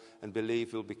hope and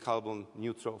believe will be carbon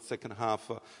neutral second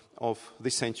half of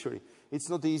this century. It's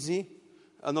not easy.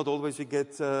 Not always we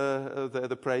get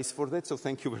the praise for that, so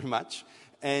thank you very much.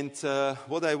 And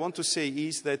what I want to say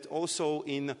is that also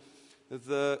in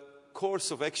the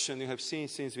course of action you have seen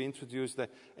since we introduced the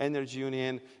Energy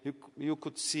Union, you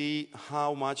could see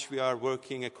how much we are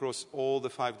working across all the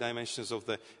 5 dimensions of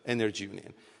the Energy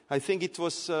Union. I think it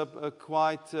was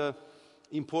quite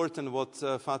important what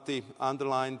Fatih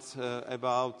underlined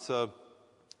about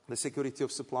the security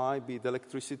of supply, be it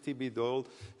electricity, be it oil,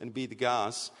 and be it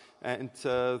gas. And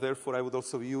therefore, I would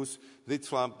also use this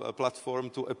platform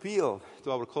to appeal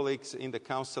to our colleagues in the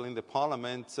Council, in the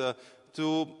Parliament,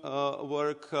 to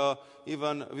work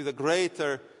even with a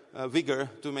greater vigor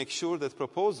to make sure that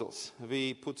proposals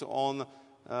we put on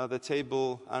the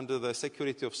table under the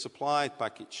security of supply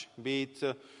package, be it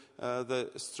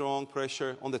the strong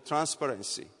pressure on the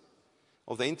transparency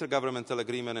of the intergovernmental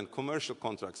agreement and commercial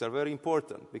contracts are very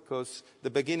important, because the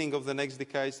beginning of the next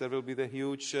decade there will be the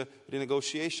huge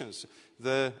renegotiations.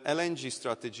 The LNG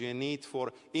strategy and need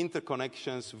for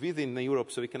interconnections within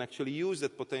Europe so we can actually use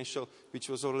that potential which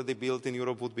was already built in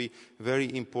Europe would be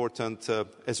very important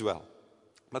as well.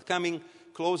 But coming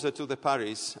closer to the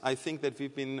Paris, I think that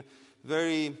we've been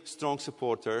very strong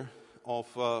supporter of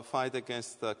fight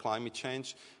against climate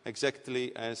change,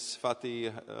 exactly as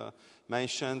Fatih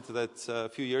mentioned, that a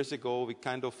few years ago we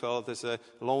kind of felt as a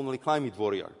lonely climate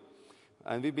warrior.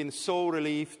 And we've been so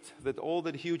relieved that all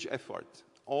that huge effort,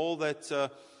 all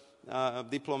that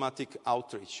diplomatic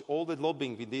outreach, all the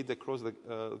lobbying we did across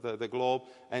the globe,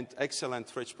 and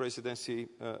excellent French presidency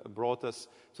brought us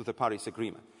to the Paris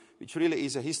Agreement, which really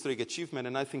is a historic achievement.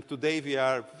 And I think today we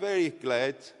are very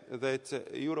glad that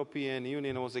the European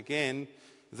Union was again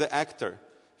the actor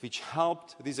which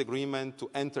helped this agreement to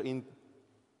enter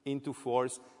into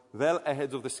force well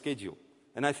ahead of the schedule.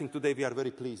 And I think today we are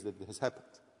very pleased that it has happened,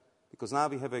 because now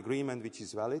we have an agreement which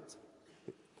is valid,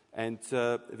 and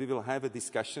we will have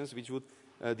discussions which would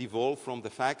devolve from the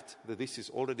fact that this is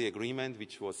already an agreement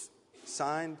which was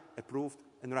signed, approved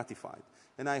and ratified.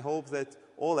 And I hope that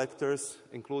all actors,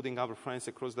 including our friends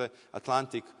across the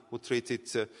Atlantic, would treat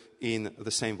it in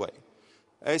the same way.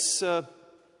 As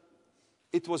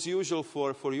it was usual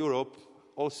for Europe,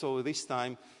 also this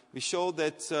time, we showed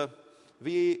that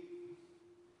we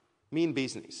mean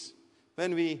business.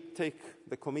 When we take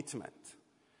the commitment,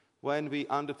 when we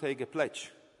undertake a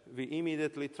pledge, we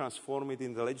immediately transform it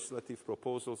in the legislative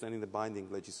proposals and in the binding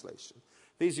legislation.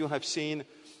 This you have seen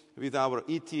with our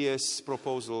ETS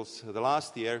proposals the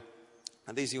last year,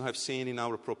 and this you have seen in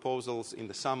our proposals in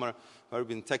the summer, where we've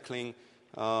been tackling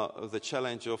the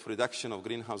challenge of reduction of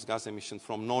greenhouse gas emissions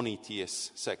from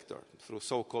non-ETS sector through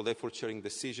so-called effort-sharing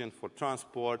decision for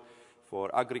transport,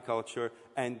 for agriculture,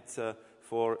 and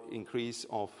for increase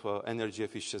of energy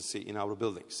efficiency in our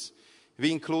buildings.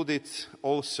 We included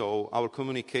also our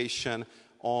communication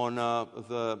on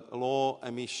the low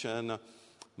emission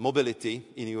mobility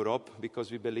in Europe, because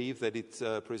we believe that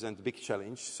it presents a big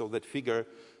challenge. So that figure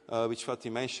which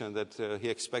Fatih mentioned, that he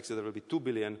expects that there will be 2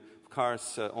 billion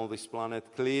cars on this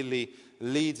planet, clearly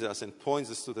leads us and points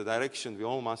us to the direction we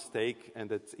all must take, and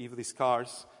that if these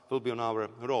cars will be on our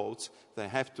roads, they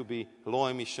have to be low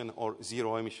emission or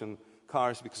zero emission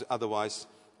cars, because otherwise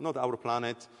not our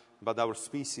planet but our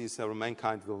species, our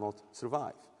mankind will not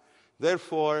survive.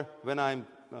 Therefore, when I'm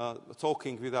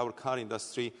talking with our car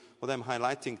industry, what I'm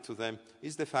highlighting to them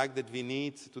is the fact that we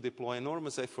need to deploy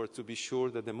enormous effort to be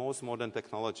sure that the most modern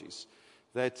technologies,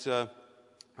 that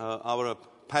our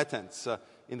patents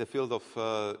in the field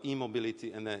of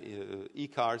e-mobility and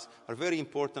e-cars are very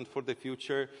important for the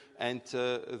future. And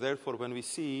therefore, when we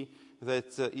see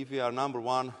that if we are number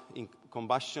one in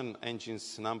combustion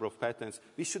engines number of patents,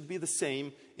 we should be the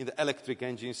same in the electric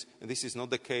engines, and this is not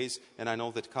the case, and I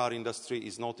know that car industry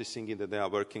is noticing it, that they are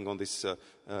working on this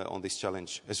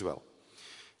challenge as well.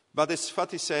 But as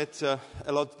Fatih said,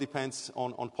 a lot depends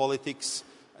on politics,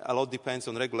 a lot depends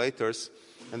on regulators,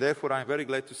 and therefore I'm very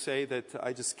glad to say that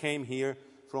I just came here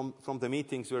from the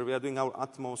meetings where we are doing our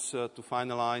utmost to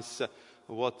finalize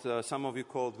what some of you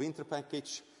called winter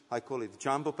package. I call it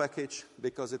jumbo package,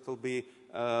 because it will be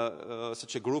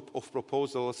such a group of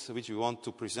proposals which we want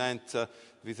to present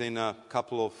within a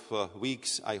couple of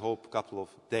weeks, I hope a couple of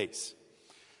days.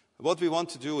 What we want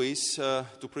to do is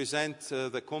to present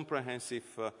the comprehensive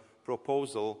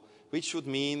proposal, which would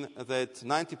mean that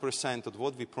 90% of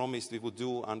what we promised we would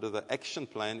do under the action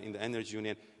plan in the Energy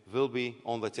Union will be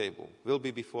on the table, will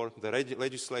be before the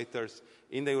legislators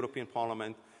in the European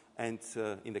Parliament and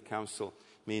in the Council,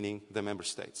 meaning the Member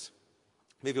States.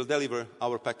 We will deliver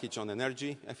our package on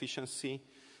energy efficiency.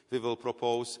 We will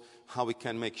propose how we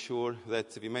can make sure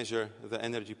that we measure the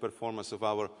energy performance of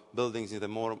our buildings in a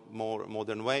more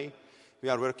modern way. We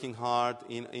are working hard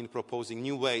in proposing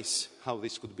new ways how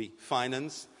this could be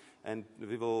financed, and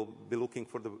we will be looking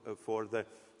for the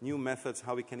new methods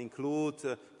how we can include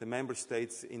the member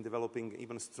states in developing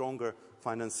even stronger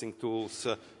financing tools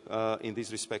in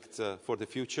this respect for the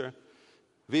future.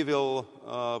 We will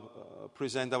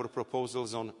present our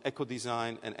proposals on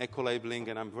eco-design and eco-labeling,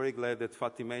 and I'm very glad that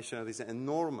Fatih mentioned this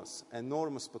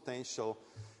enormous potential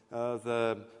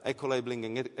the eco-labeling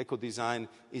and eco-design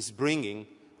is bringing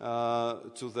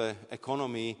to the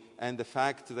economy, and the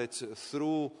fact that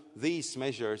through these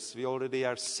measures we already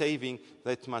are saving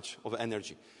that much of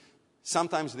energy.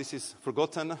 Sometimes this is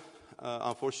forgotten,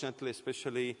 unfortunately,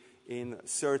 especially in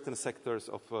certain sectors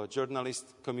of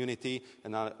journalist community,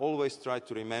 and I always try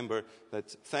to remember that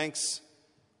thanks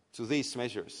to these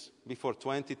measures, before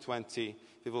 2020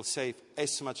 we will save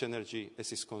as much energy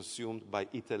as is consumed by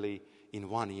Italy in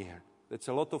 1 year. That's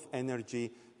a lot of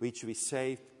energy which we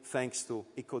save thanks to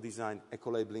eco-design,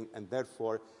 eco-labeling, and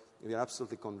therefore we are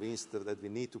absolutely convinced that we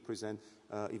need to present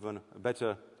even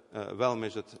better,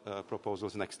 well-measured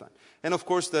proposals next time. And of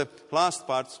course the last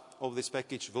part of this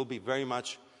package will be very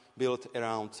much built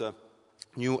around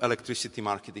new electricity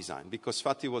market design, because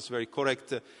Fatih was very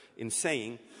correct in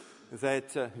saying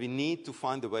that we need to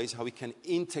find the ways how we can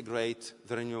integrate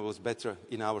the renewables better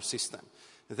in our system,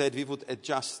 that we would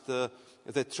adjust the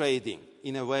trading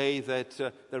in a way that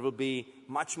there will be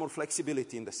much more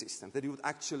flexibility in the system, that you would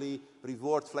actually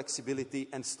reward flexibility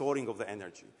and storing of the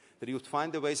energy, that you would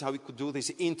find the ways how we could do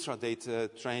this intraday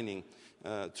trading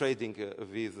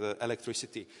with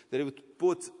electricity, that it would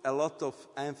put a lot of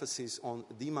emphasis on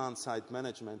demand-side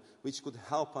management, which could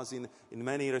help us in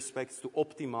many respects to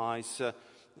optimize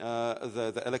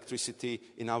the electricity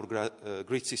in our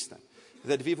grid system.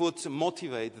 That we would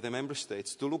motivate the member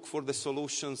states to look for the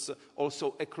solutions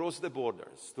also across the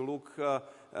borders, to look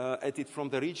at it from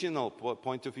the regional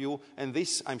point of view, and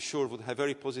this, I'm sure, would have a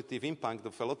very positive impact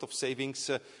of a lot of savings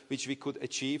which we could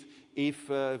achieve if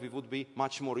we would be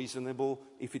much more reasonable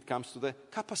if it comes to the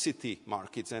capacity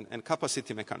markets and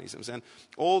capacity mechanisms. And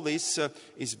all this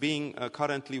is being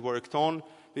currently worked on.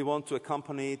 We want to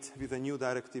accompany it with a new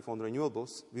directive on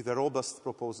renewables, with a robust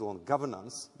proposal on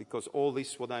governance, because all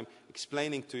this, what I'm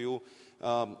explaining to you,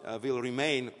 will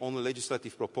remain only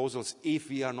legislative proposals if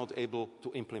we are not able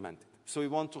to implement it. So we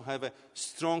want to have a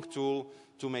strong tool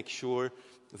to make sure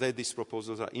that these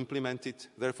proposals are implemented.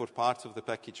 Therefore, part of the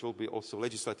package will be also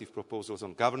legislative proposals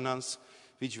on governance,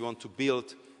 which we want to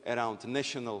build around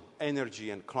national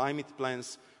energy and climate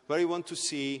plans, where we want to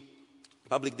see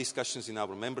public discussions in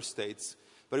our member states,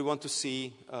 where we want to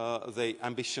see the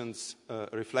ambitions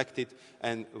reflected,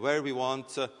 and where we want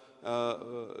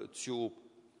to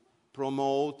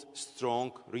promote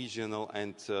strong regional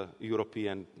and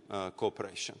European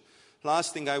cooperation.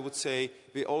 Last thing I would say,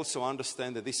 we also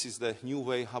understand that this is the new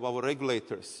way how our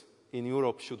regulators in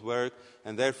Europe should work,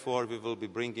 and therefore we will be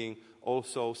bringing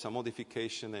also some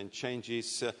modification and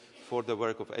changes for the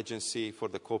work of agency, for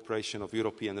the cooperation of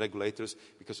European regulators,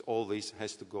 because all this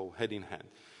has to go hand in hand.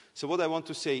 So what I want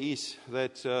to say is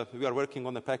that we are working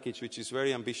on a package which is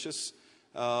very ambitious,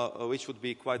 which would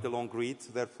be quite a long read.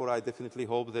 Therefore, I definitely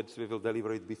hope that we will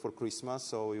deliver it before Christmas,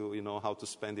 so you know how to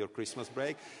spend your Christmas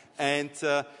break. And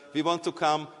we want to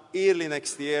come early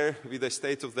next year with the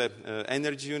State of the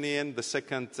Energy Union, the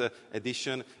second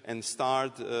edition, and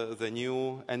start the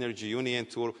new Energy Union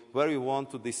tour, where we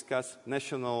want to discuss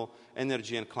national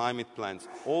energy and climate plans.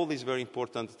 All this very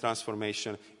important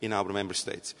transformation in our member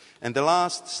states. And the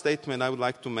last statement I would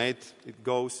like to make, it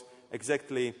goes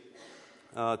exactly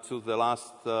to the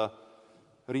last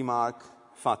remark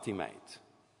Fatih made.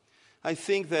 I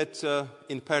think that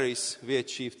in Paris we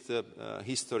achieved a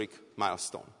historic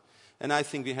milestone, and I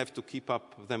think we have to keep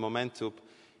up the momentum.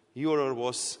 Europe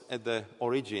was at the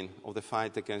origin of the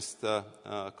fight against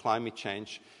climate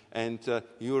change, and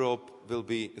Europe will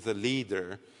be the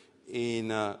leader in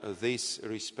this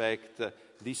respect,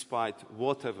 despite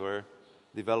whatever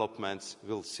developments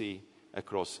we'll see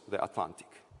across the Atlantic.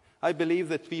 I believe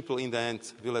that people in the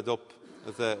end will adopt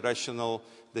the rational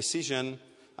decision.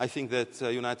 I think that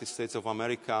the United States of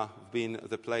America have been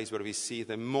the place where we see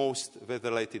the most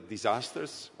weather-related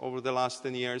disasters over the last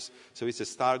 10 years. So it's a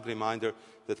stark reminder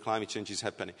that climate change is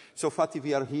happening. So Fatih,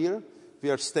 we are here, we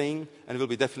are staying, and we'll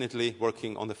be definitely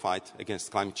working on the fight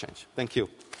against climate change. Thank you.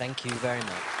 Thank you very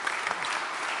much.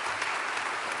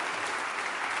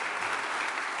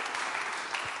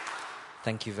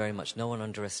 Thank you very much. No one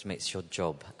underestimates your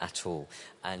job at all.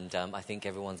 And I think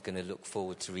everyone's going to look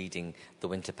forward to reading the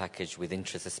winter package with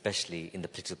interest, especially in the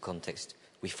political context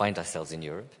we find ourselves in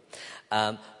Europe.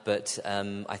 But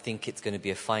I think it's going to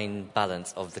be a fine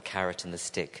balance of the carrot and the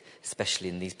stick, especially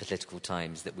in these political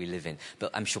times that we live in. But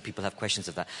I'm sure people have questions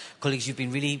of that. Colleagues, you've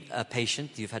been really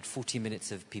patient. You've had 40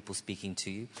 minutes of people speaking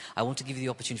to you. I want to give you the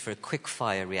opportunity for a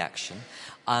quick-fire reaction.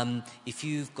 If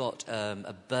you've got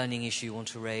a burning issue you want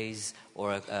to raise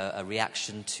or a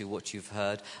reaction to what you've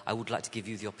heard, I would like to give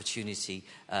you the opportunity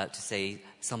to say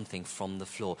something from the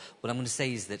floor. What I'm going to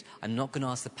say is that I'm not going to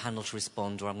ask the panel to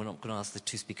respond, or I'm not going to ask the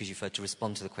two speakers you've heard to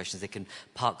respond to the questions. They can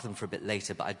park them for a bit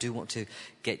later, but I do want to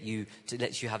let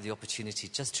you have the opportunity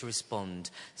just to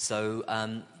respond. So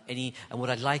and what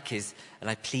I'd like is, and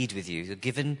I plead with you,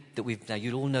 given that now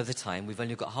you'll all know the time, we've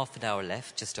only got half an hour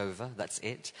left, just over, that's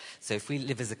it. So if we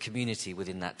live as a community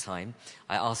within that time,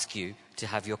 I ask you to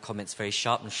have your comments very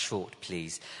sharp and short,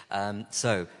 please.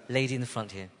 So, lady in the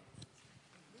front here.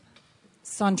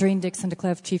 Sandrine Dixon de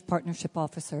Cleve, Chief Partnership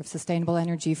Officer of Sustainable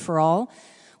Energy for All.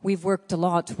 We've worked a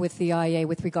lot with the IEA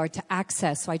with regard to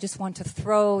access, so I just want to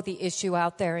throw the issue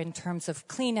out there in terms of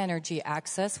clean energy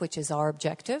access, which is our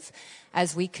objective,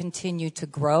 as we continue to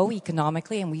grow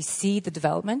economically and we see the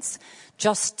developments,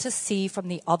 just to see from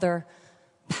the other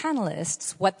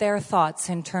panelists what their thoughts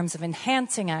in terms of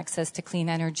enhancing access to clean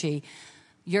energy.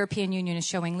 European Union is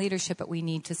showing leadership, but we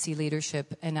need to see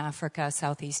leadership in Africa,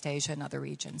 Southeast Asia, and other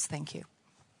regions. Thank you.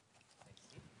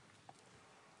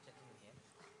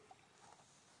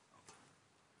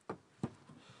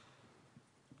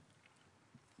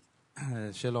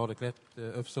 Kjell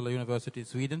Adeklept, Uppsala University,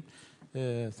 Sweden.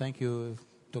 Thank you,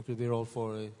 Dr. Birol,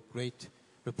 for a great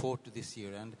report this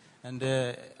year. And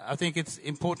I think it's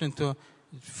important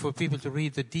for people to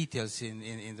read the details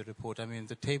in the report. I mean,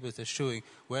 the tables are showing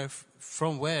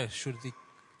from where should the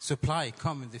supply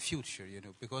come in the future,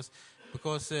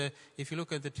 because if you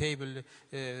look at the table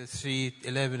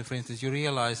 311, for instance, you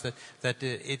realize that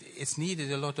it's needed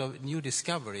a lot of new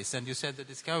discoveries. And you said the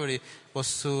discovery was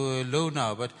so low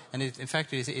now, in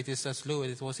fact it is as low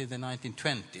as it was in the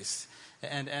 1920s.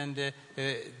 And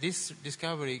this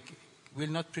discovery will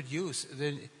not produce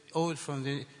the oil from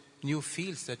the new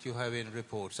fields that you have in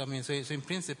reports. I mean, so in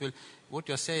principle, what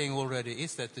you're saying already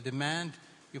is that the demand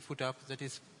you put up that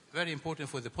is very important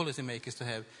for the policymakers to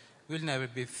have will never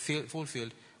be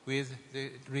fulfilled with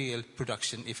the real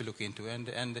production if you look into it.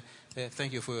 And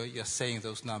thank you for just saying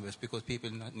those numbers, because people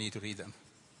need to read them.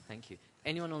 Thank you.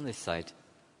 Anyone on this side?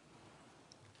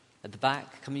 At the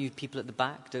back? Come on, you people at the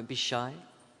back, don't be shy.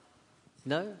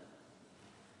 No?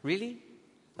 Really?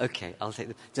 Okay, I'll take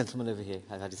the gentleman over here.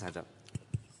 I had his hand up.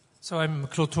 So I'm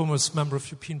Claude Thomas, Member of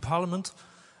European Parliament.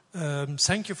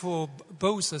 Thank you for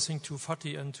both, I think, to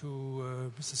Fatih and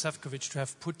to Mr. Šefčovič to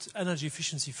have put energy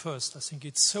efficiency first. I think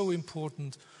it's so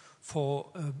important for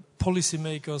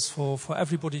policymakers, for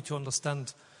everybody to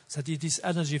understand that it is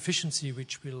energy efficiency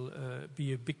which will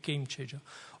be a big game changer.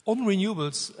 On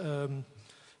renewables,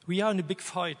 we are in a big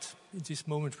fight in this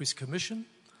moment with Commission.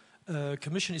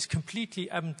 Commission is completely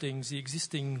emptying the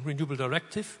existing renewable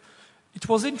directive. It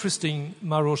was interesting,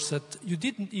 Maros, that you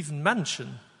didn't even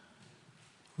mention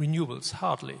renewables,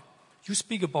 hardly. You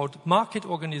speak about market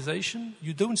organization,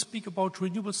 you don't speak about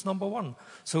renewables number one.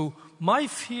 So my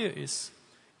fear is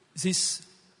this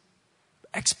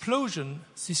explosion,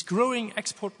 this growing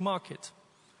export market.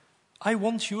 I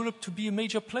want Europe to be a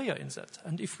major player in that.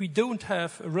 And if we don't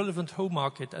have a relevant home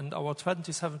market, and our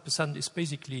 27% is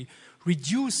basically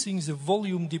reducing the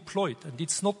volume deployed, and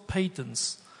it's not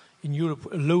patents in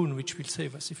Europe alone which will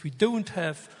save us. If we don't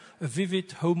have a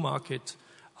vivid home market,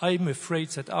 I'm afraid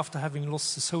that after having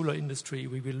lost the solar industry,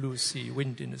 we will lose the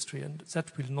wind industry, and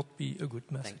that will not be a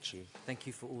good message. Thank you. Thank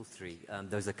you for all three.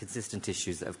 Those are consistent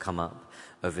issues that have come up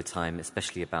over time,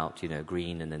 especially about,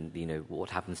 green and then,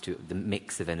 what happens to the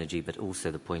mix of energy, but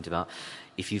also the point about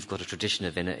if you've got a tradition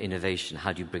of innovation,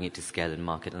 how do you bring it to scale and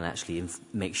market and actually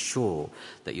make sure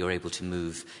that you're able to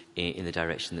move in the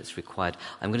direction that's required.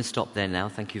 I'm going to stop there now.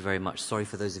 Thank you very much. Sorry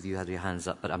for those of you who had your hands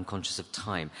up, but I'm conscious of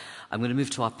time. I'm going to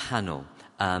move to our panel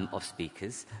of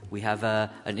speakers. We have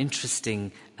an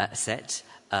interesting set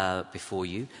before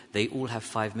you. They all have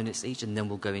 5 minutes each, and then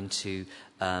we'll go into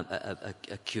a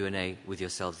Q&A with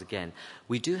yourselves again.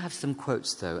 We do have some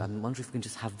quotes, though. I'm wondering if we can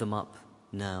just have them up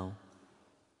now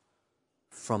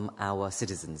from our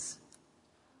citizens.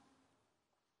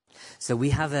 So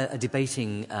we have a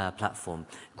debating platform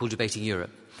called Debating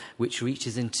Europe, which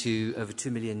reaches into over 2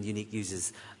 million unique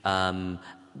users. And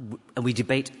we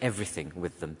debate everything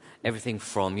with them, everything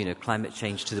from, climate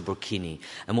change to the burkini.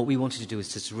 And what we wanted to do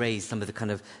is just raise some of the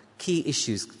kind of key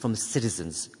issues from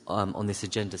citizens on this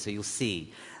agenda. So you'll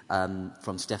see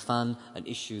from Stefan an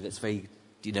issue that's very,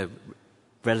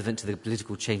 relevant to the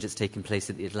political change that's taken place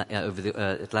in over the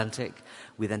Atlantic.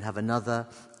 We then have another,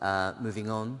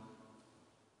 moving on,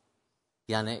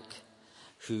 Yannick,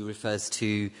 who refers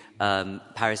to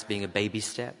Paris being a baby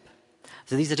step.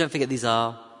 So don't forget, these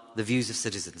are the views of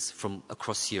citizens from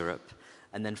across Europe.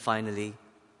 And then finally,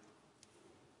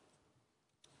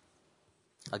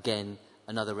 again,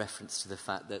 another reference to the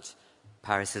fact that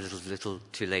Paris is a little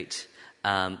too late,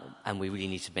 and we really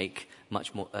need to make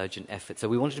much more urgent effort. So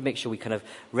we wanted to make sure we kind of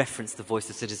reference the voice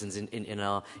of citizens in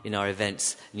our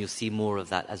events, and you'll see more of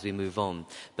that as we move on.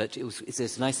 But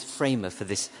it's a nice framer for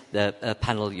this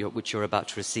panel which you're about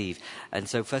to receive. And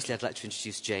so firstly, I'd like to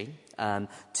introduce Jane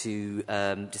to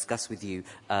discuss with you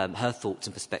her thoughts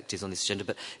and perspectives on this agenda.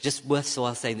 But just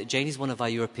worthwhile saying that Jane is one of our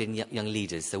European young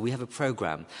leaders. So we have a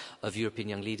programme of European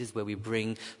young leaders where we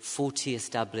bring 40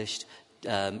 established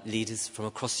leaders from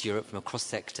across Europe, from across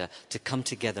sector, to come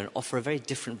together and offer a very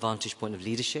different vantage point of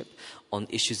leadership on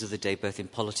issues of the day, both in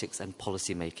politics and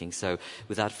policy making. So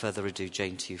without further ado,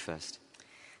 Jane, to you first.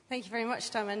 Thank you very much,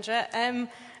 Dharmendra.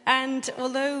 And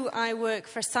although I work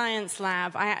for a science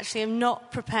lab, I actually am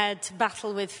not prepared to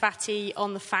battle with Fatih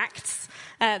on the facts.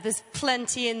 There's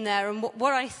plenty in there. And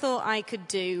what I thought I could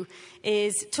do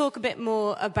is talk a bit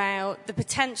more about the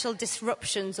potential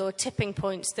disruptions or tipping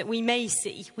points that we may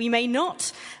see. We may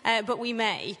not, but we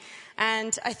may.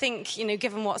 And I think,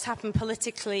 given what's happened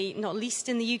politically, not least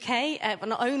in the UK, but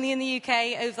not only in the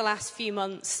UK, over the last few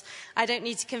months, I don't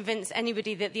need to convince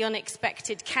anybody that the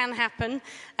unexpected can happen,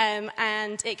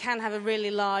 and it can have a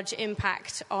really large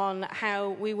impact on how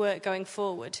we work going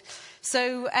forward.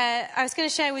 So I was going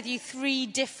to share with you 3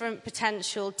 different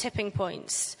potential tipping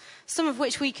points, some of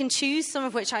which we can choose, some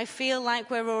of which I feel like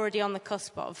we're already on the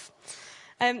cusp of.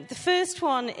 The first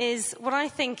one is what I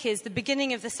think is the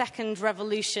beginning of the second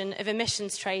revolution of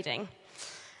emissions trading.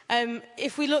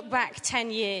 If we look back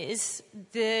 10 years,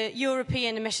 the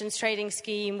European emissions trading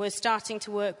scheme was starting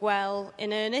to work well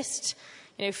in earnest.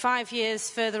 5 years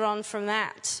further on from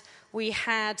that, we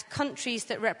had countries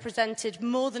that represented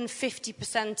more than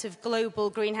 50% of global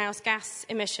greenhouse gas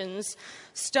emissions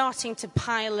starting to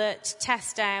pilot,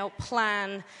 test out,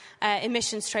 plan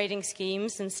emissions trading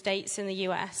schemes and states in the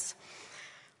US.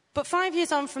 But 5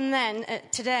 years on from then,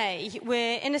 today,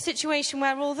 we're in a situation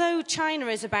where although China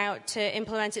is about to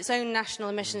implement its own national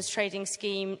emissions trading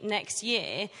scheme next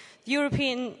year, the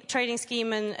European trading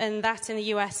scheme and that in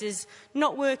the US is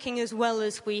not working as well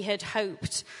as we had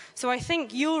hoped. So I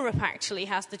think Europe actually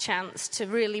has the chance to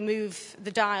really move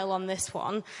the dial on this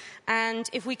one. And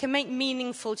if we can make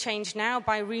meaningful change now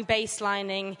by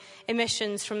rebaselining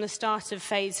emissions from the start of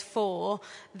phase 4,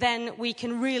 then we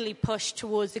can really push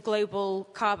towards the global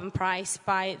carbon price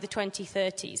by the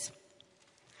 2030s.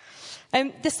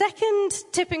 The second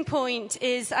tipping point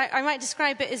is, I might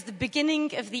describe it as the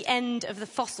beginning of the end of the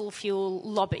fossil fuel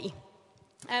lobby.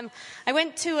 I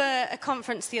went to a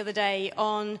conference the other day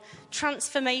on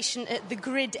transformation at the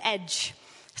grid edge,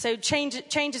 so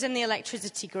changes in the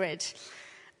electricity grid.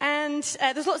 And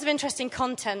there's lots of interesting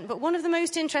content, but one of the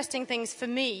most interesting things for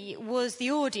me was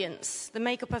the audience, the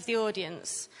makeup of the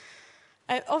audience.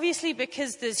 Obviously,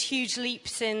 because there's huge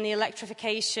leaps in the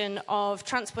electrification of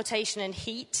transportation and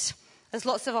heat, there's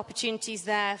lots of opportunities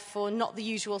there for not the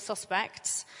usual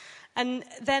suspects. And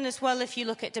then as well, if you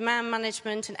look at demand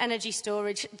management and energy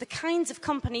storage, the kinds of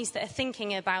companies that are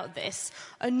thinking about this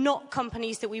are not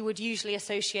companies that we would usually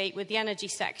associate with the energy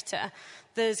sector.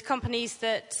 There's companies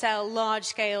that sell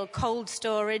large-scale cold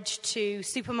storage to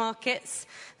supermarkets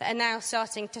that are now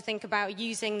starting to think about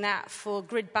using that for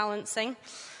grid balancing.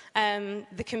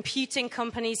 The computing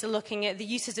companies are looking at the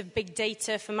uses of big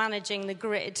data for managing the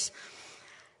grid.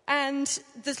 And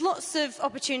there's lots of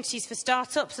opportunities for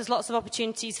startups, there's lots of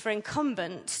opportunities for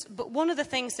incumbents, but one of the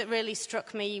things that really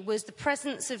struck me was the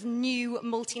presence of new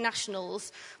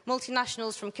multinationals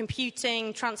from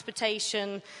computing,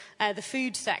 transportation, the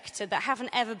food sector, that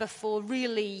haven't ever before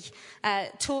really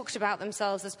talked about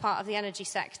themselves as part of the energy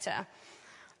sector.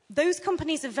 Those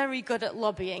companies are very good at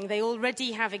lobbying. They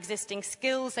already have existing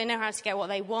skills. They know how to get what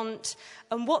they want.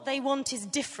 And what they want is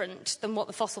different than what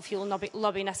the fossil fuel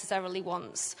lobby necessarily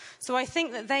wants. So I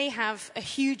think that they have a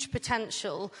huge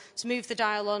potential to move the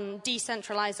dial on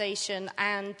decentralization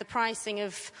and the pricing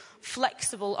of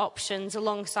flexible options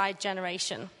alongside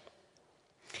generation.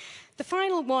 The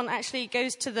final one actually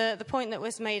goes to the point that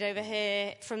was made over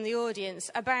here from the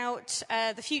audience about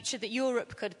the future that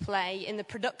Europe could play in the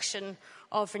production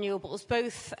of renewables,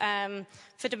 both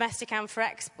for domestic and for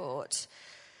export.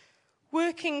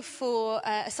 Working for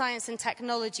a science and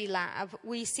technology lab,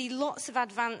 we see lots of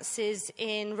advances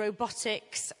in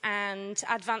robotics and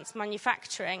advanced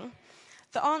manufacturing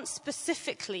that aren't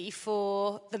specifically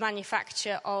for the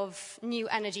manufacture of new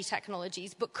energy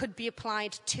technologies, but could be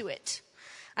applied to it.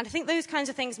 And I think those kinds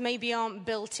of things maybe aren't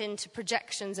built into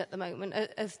projections at the moment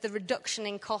of the reduction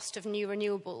in cost of new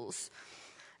renewables.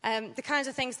 The kinds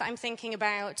of things that I'm thinking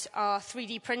about are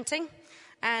 3D printing.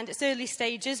 And it's early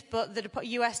stages, but the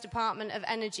US Department of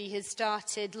Energy has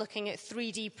started looking at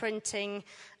 3D printing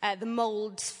the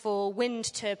molds for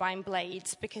wind turbine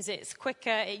blades because it's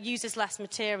quicker, it uses less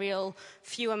material,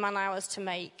 fewer man-hours to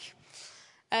make.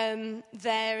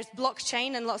 There's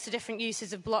blockchain and lots of different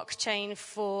uses of blockchain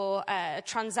for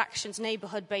transactions,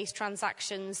 neighborhood-based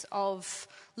transactions of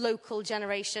local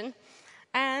generation.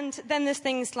 And then there's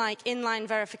things like inline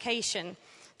verification.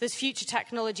 There's future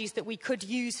technologies that we could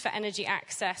use for energy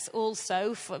access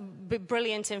also,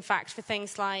 brilliant in fact for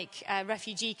things like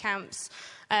refugee camps,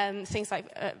 things like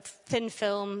thin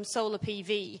film, solar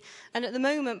PV. And at the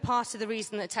moment, part of the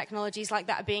reason that technologies like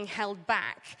that are being held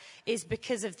back is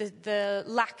because of the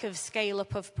lack of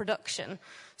scale-up of production.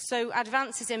 So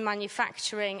advances in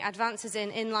manufacturing, advances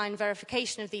in inline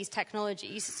verification of these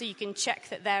technologies, so you can check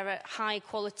that they're at high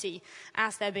quality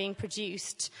as they're being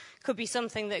produced, could be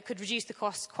something that could reduce the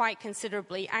costs quite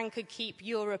considerably and could keep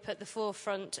Europe at the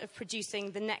forefront of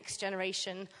producing the next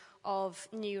generation of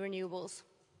new renewables.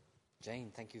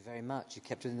 Jane, thank you very much. You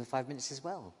kept it within the 5 minutes as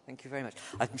well. Thank you very much.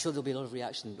 I'm sure there'll be a lot of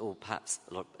reaction, or perhaps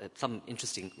some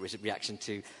interesting reaction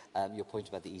to your point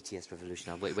about the ETS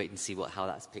revolution. I'll wait and see how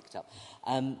that's picked up.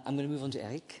 I'm going to move on to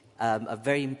Eric, a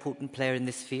very important player in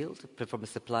this field from a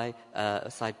supply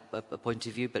side point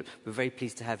of view, but we're very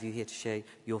pleased to have you here to share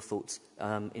your thoughts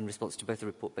in response to both the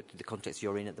report but to the context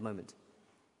you're in at the moment.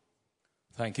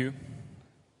 Thank you.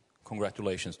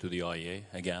 Congratulations to the IEA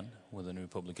again with a new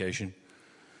publication.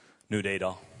 New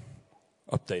data,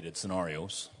 updated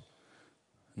scenarios.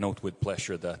 Note with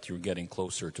pleasure that you're getting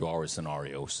closer to our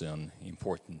scenarios in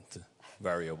important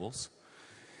variables.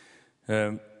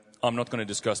 I'm not going to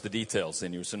discuss the details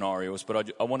in your scenarios,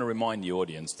 but I want to remind the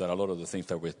audience that a lot of the things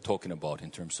that we're talking about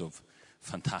in terms of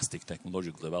fantastic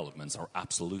technological developments are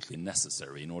absolutely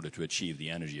necessary in order to achieve the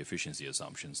energy efficiency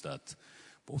assumptions that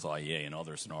both IEA and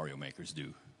other scenario makers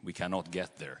do. We cannot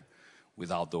get there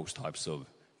without those types of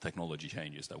technology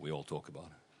changes that we all talk about.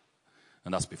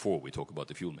 And that's before we talk about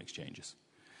the fuel mix changes.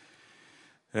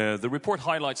 The report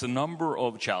highlights a number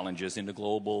of challenges in the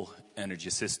global energy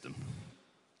system.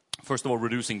 First of all,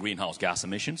 reducing greenhouse gas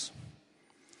emissions,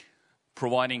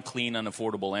 providing clean and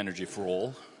affordable energy for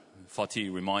all.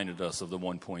 Fatih reminded us of the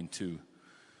 1.2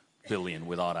 billion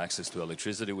without access to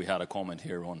electricity. We had a comment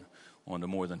here on the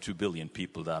more than 2 billion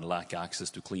people that lack access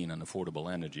to clean and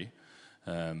affordable energy.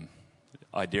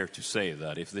 I dare to say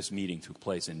that if this meeting took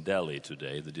place in Delhi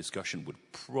today, the discussion would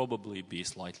probably be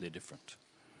slightly different.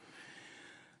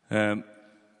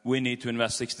 We need to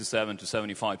invest $67 to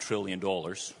 $75 trillion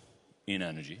in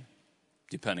energy,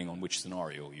 depending on which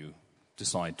scenario you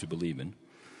decide to believe in.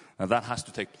 And that has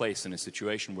to take place in a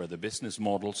situation where the business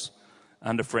models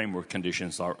and the framework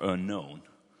conditions are unknown,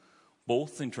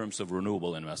 both in terms of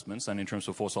renewable investments and in terms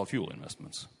of fossil fuel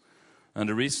investments. And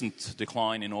the recent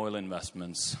decline in oil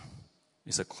investments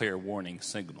is a clear warning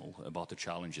signal about the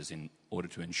challenges in order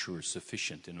to ensure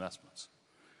sufficient investments.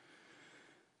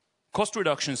 Cost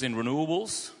reductions in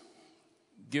renewables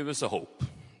give us a hope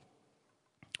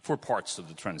for parts of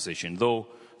the transition, though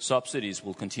subsidies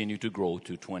will continue to grow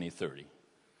to 2030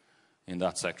 in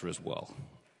that sector as well.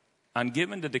 And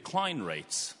given the decline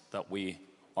rates that we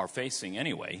are facing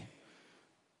anyway,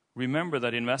 remember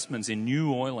that investments in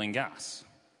new oil and gas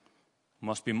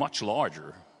must be much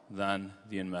larger than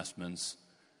the investments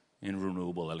in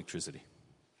renewable electricity.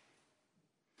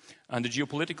 And the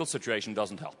geopolitical situation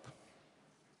doesn't help.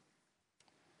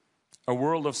 A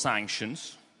world of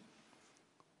sanctions,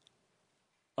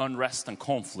 unrest and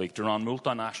conflict around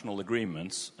multinational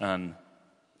agreements and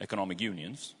economic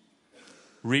unions,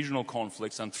 regional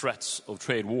conflicts and threats of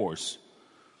trade wars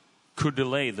could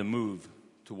delay the move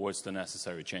towards the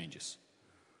necessary changes.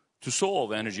 To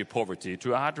solve energy poverty,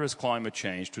 to address climate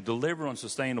change, to deliver on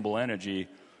sustainable energy,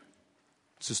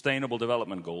 sustainable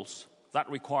development goals, that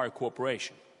require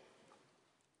cooperation.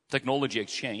 Technology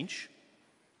exchange,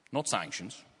 not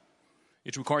sanctions.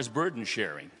 It requires burden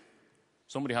sharing.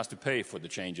 Somebody has to pay for the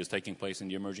changes taking place in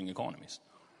the emerging economies.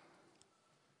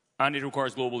 And it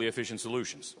requires globally efficient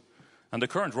solutions. And the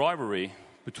current rivalry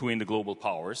between the global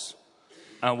powers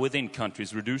and within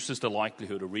countries reduces the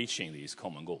likelihood of reaching these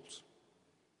common goals.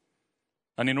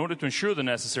 And in order to ensure the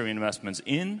necessary investments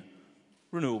in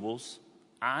renewables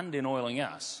and in oil and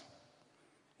gas,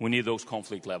 We need those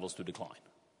conflict levels to decline.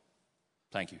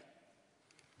 Thank you.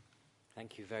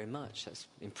 Thank you very much. That's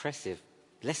impressive.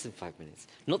 Less than 5 minutes.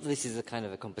 Not that this is a kind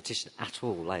of a competition at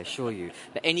all, I assure you.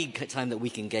 But any time that we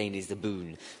can gain is a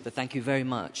boon. But thank you very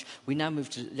much. We now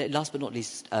move to, last but not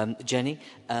least, Jenny,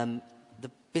 the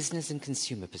business and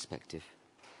consumer perspective.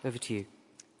 Over to you.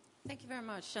 Thank you very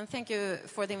much, and thank you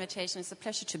for the invitation. It's a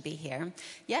pleasure to be here.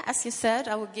 Yeah, as you said,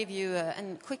 I will give you a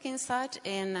quick insight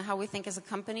in how we think as a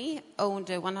company, owned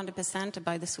 100%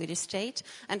 by the Swedish state,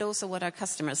 and also what our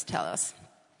customers tell us.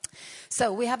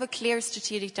 So we have a clear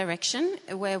strategic direction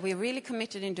where we're really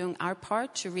committed in doing our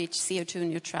part to reach CO2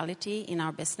 neutrality in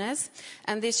our business.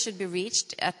 And this should be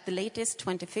reached at the latest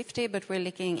 2050, but we're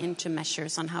looking into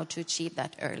measures on how to achieve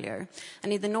that earlier.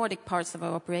 And in the Nordic parts of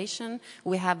our operation,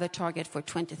 we have a target for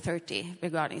 2030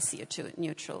 regarding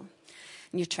CO2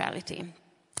 neutrality.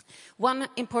 One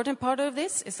important part of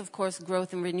this is, of course,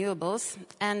 growth in renewables.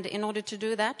 And in order to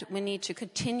do that, we need to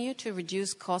continue to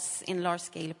reduce costs in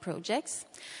large-scale projects.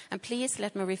 And please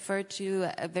let me refer to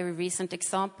a very recent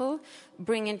example,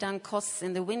 bringing down costs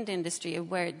in the wind industry,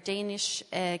 where Danish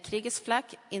Kriegers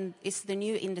Flak is the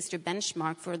new industry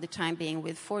benchmark for the time being,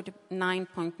 with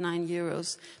 49.9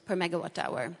 euros per megawatt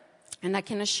hour. And I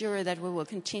can assure you that we will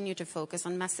continue to focus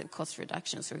on massive cost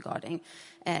reductions regarding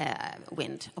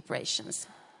wind operations.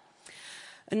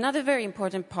 Another very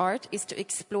important part is to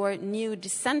explore new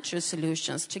decentralized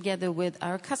solutions together with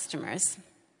our customers.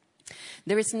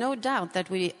 There is no doubt that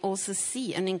we also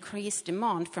see an increased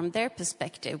demand from their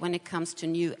perspective when it comes to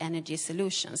new energy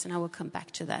solutions, and I will come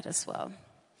back to that as well.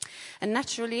 And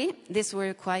naturally, this will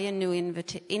require new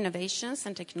innovations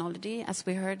and technology, as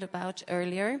we heard about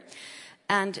earlier,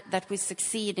 and that we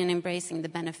succeed in embracing the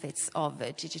benefits of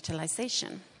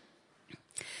digitalization.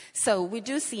 So we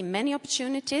do see many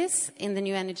opportunities in the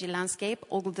new energy landscape,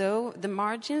 although the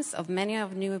margins of many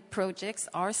of new projects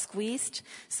are squeezed.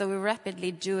 So we're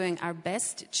rapidly doing our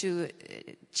best to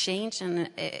change and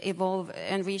evolve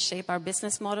and reshape our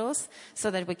business models so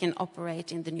that we can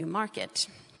operate in the new market.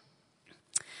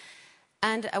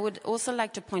 And I would also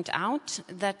like to point out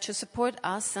that to support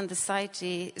us and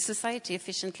society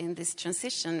efficiently in this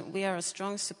transition, we are a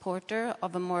strong supporter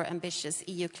of a more ambitious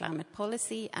EU climate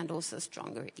policy and also a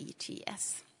stronger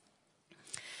ETS.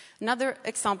 Another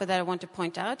example that I want to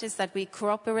point out is that we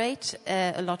cooperate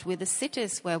a lot with the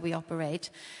cities where we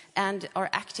operate and are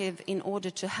active in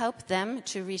order to help them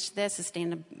to reach their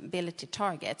sustainability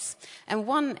targets. And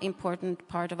one important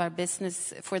part of our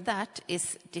business for that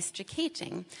is district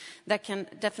heating that can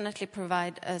definitely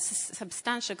provide a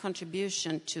substantial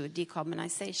contribution to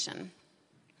decarbonization.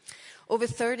 Over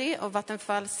 30 of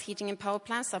Vattenfall's heating and power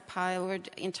plants are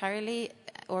powered entirely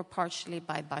or partially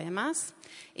by biomass.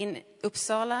 In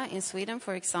Uppsala, in Sweden,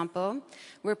 for example,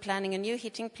 we're planning a new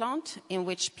heating plant in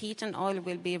which peat and oil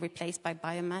will be replaced by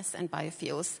biomass and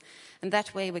biofuels. And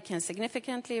that way we can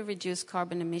significantly reduce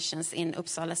carbon emissions in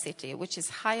Uppsala city, which is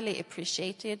highly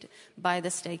appreciated by the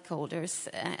stakeholders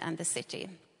and the city.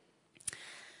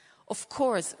 Of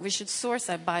course, we should source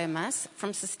our biomass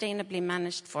from sustainably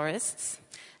managed forests.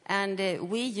 And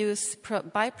we use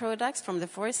byproducts from the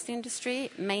forest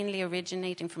industry, mainly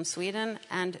originating from Sweden,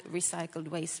 and recycled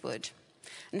waste wood.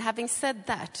 And having said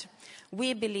that,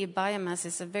 we believe biomass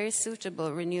is a very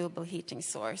suitable renewable heating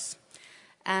source.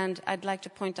 And I'd like to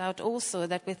point out also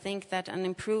that we think that an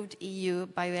improved EU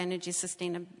bioenergy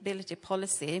sustainability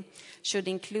policy should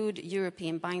include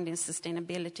European binding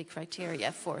sustainability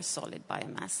criteria for solid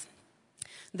biomass.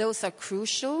 Those are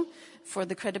crucial for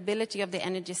the credibility of the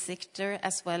energy sector,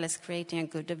 as well as creating a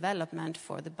good development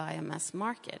for the biomass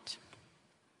market.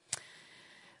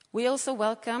 We also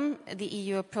welcome the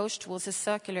EU approach towards a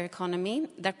circular economy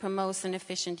that promotes an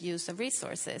efficient use of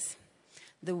resources.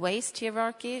 The waste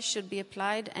hierarchy should be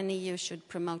applied, and the EU should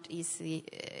promote easy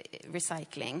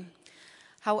recycling.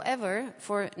 However,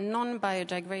 for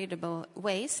non-biodegradable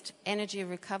waste, energy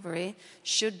recovery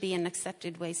should be an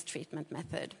accepted waste treatment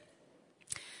method.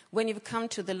 When you come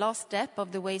to the last step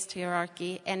of the waste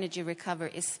hierarchy, energy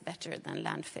recovery is better than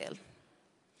landfill.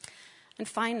 And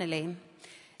finally,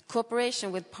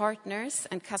 cooperation with partners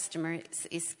and customers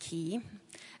is key.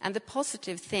 And the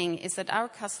positive thing is that our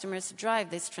customers drive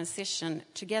this transition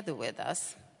together with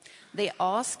us. They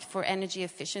ask for energy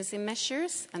efficiency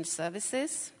measures and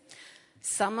services.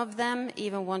 Some of them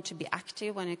even want to be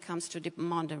active when it comes to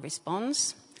demand and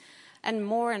response. And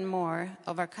more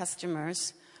of our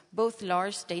customers, both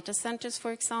large data centers,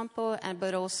 for example,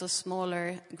 but also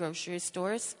smaller grocery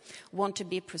stores, want to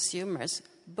be prosumers,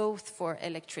 both for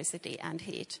electricity and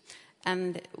heat.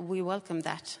 And we welcome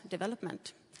that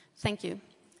development. Thank you.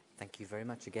 Thank you very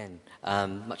much again.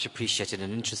 Much appreciated,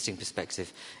 an interesting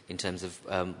perspective in terms of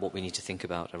what we need to think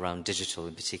about around digital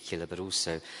in particular, but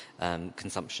also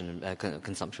consumption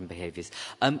behaviours.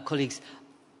 Colleagues,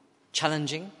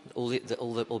 challenging,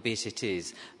 albeit it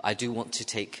is, I do want to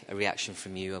take a reaction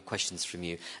from you, or questions from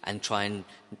you, and try and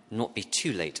not be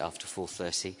too late after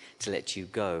 4:30 to let you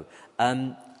go.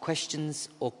 Questions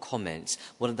or comments?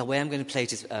 Well, the way I'm going to play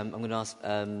it is I'm going to ask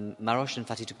Maroš and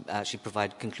Fatih to actually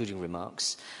provide concluding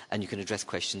remarks, and you can address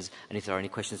questions. And if there are any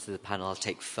questions to the panel, I'll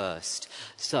take first.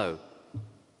 So,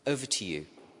 over to you.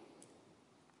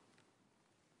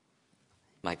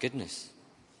 My goodness,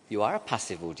 you are a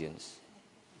passive audience.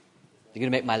 You're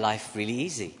going to make my life really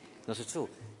easy. Not at all.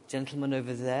 Gentleman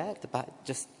over there at the back,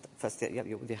 just first,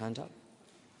 with your hand up.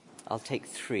 I'll take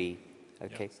 3.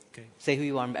 Okay. Yes, okay. Say who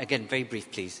you are. Again, very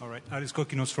brief, please. All right. Alice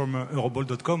Kokinos from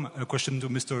Euroball.com. A question to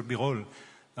Mr. Birol.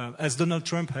 As Donald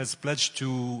Trump has pledged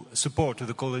to support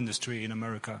the coal industry in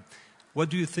America,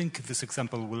 what do you think this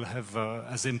example will have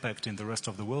as impact in the rest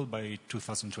of the world by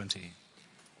 2020? Okay,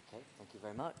 thank you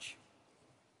very much.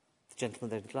 The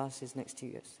gentleman there with glasses next to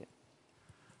you. Yes. Yeah.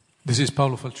 This is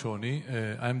Paolo Falcioni.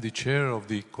 I'm the chair of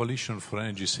the Coalition for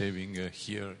Energy Saving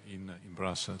here in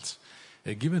Brussels.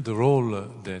 Given the role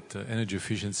that energy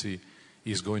efficiency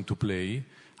is going to play,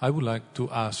 I would like to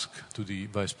ask to the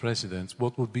Vice President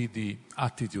what would be the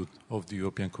attitude of the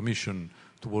European Commission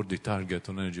toward the target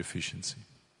on energy efficiency.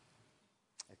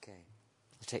 Okay.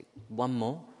 I'll take one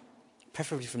more,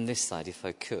 preferably from this side if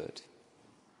I could.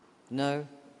 No?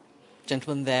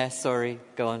 Gentleman there, sorry,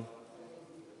 go on.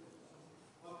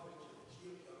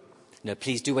 No,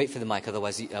 please do wait for the mic,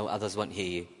 otherwise others won't hear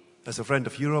you. As a friend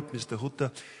of Europe, Mr.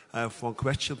 Hutter, I have one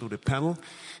question to the panel.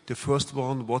 The first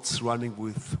one, what's running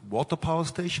with water power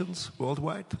stations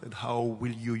worldwide and how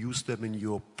will you use them in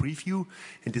your preview?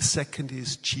 And the second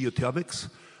is geothermics,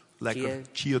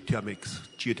 geothermic.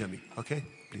 Okay,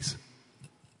 please.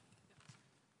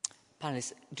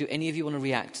 Panelists, do any of you want to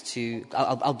react to...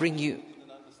 I'll bring you...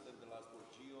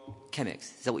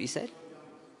 Chemics, is that what you said?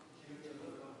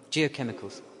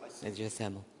 Geochemicals,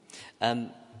 geothermal.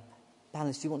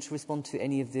 Panelists, do you want to respond to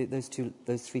any of those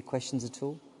 3 questions at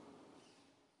all?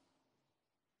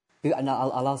 And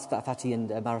I'll ask Fatih and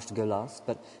Maroš to go last,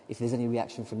 but if there's any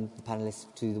reaction from the panelists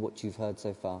to what you've heard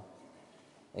so far.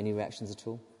 Any reactions at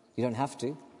all? You don't have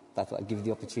to, but I thought I'd give you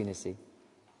the opportunity.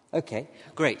 Okay,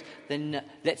 great. Then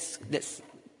let's,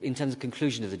 in terms of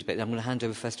conclusion of the debate, I'm going to hand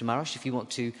over first to Maroš, if you want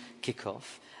to kick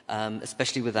off,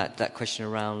 especially with that question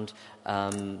around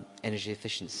energy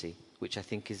efficiency, which I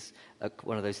think is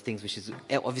one of those things which is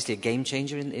obviously a game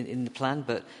changer in the plan,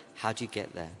 but how do you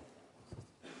get there?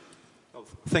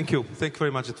 Thank you. Thank you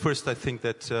very much. At first, I think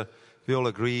that we all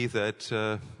agree that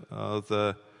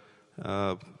the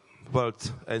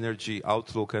World Energy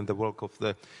Outlook and the work of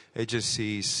the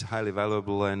agency is highly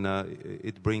valuable, and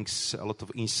it brings a lot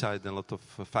of insight and a lot of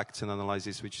facts and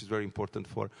analysis, which is very important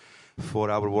for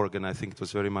our work. And I think it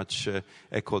was very much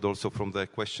echoed also from the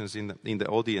questions in the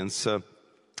audience.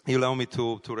 You allow me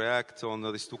to react on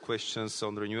these 2 questions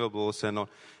on renewables and on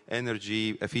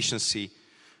energy efficiency.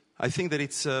 I think that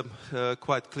it's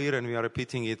quite clear, and we are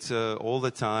repeating it all the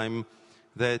time,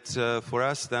 that for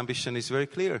us the ambition is very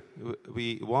clear.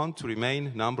 We want to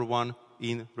remain number 1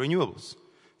 in renewables.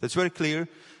 That's very clear,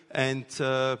 and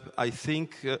I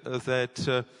think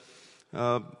that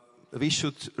we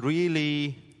should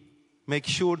really make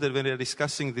sure that when we are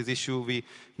discussing this issue, we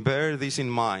bear this in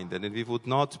mind, and that we would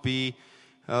not be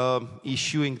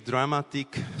issuing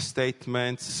dramatic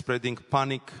statements, spreading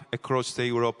panic across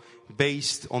Europe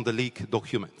based on the leaked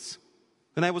documents.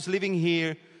 When I was living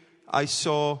here, I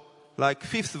saw like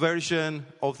 5th version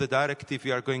of the directive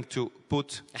we are going to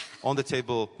put on the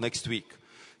table next week.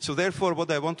 So therefore,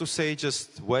 what I want to say,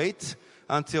 just wait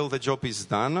until the job is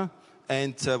done.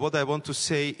 And what I want to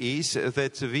say is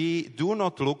that we do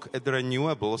not look at the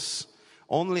renewables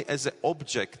only as an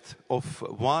object of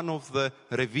one of the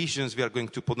revisions we are going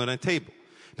to put on the table,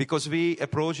 because we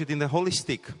approach it in a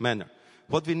holistic manner.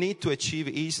 What we need to achieve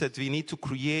is that we need to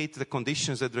create the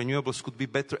conditions that renewables could be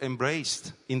better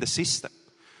embraced in the system,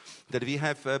 that we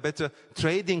have better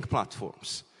trading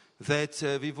platforms, that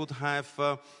we would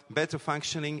have better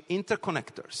functioning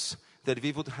interconnectors, that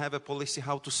we would have a policy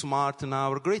how to smarten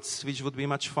our grids, which would be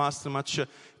much faster, much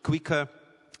quicker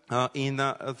in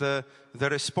the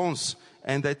response,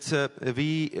 and that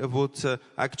we would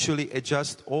actually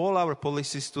adjust all our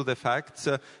policies to the fact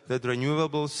that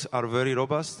renewables are very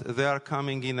robust, they are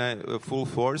coming in full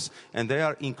force, and they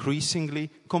are increasingly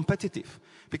competitive.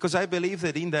 Because I believe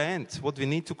that in the end, what we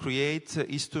need to create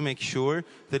is to make sure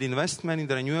that investment in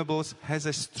the renewables has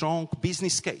a strong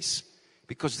business case.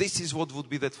 because this is what would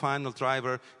be that final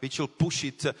driver which will push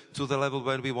it to the level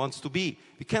where we want to be.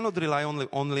 We cannot rely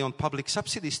only on public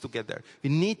subsidies to get there. We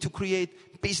need to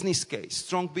create business case,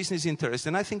 strong business interest,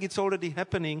 and I think it's already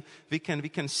happening. We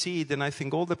can see it, and I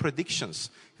think all the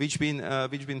predictions which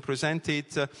been presented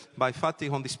by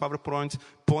Fatih on this PowerPoint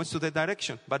points to that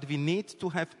direction. But we need to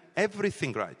have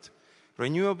everything right.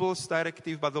 Renewables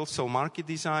directive, but also market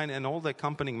design and all the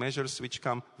accompanying measures which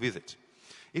come with it.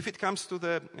 If it comes to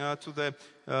the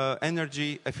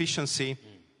energy efficiency,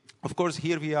 of course,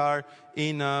 here we are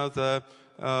in the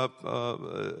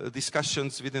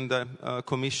discussions within the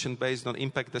Commission based on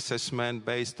impact assessment,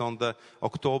 based on the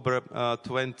October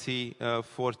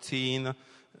 2014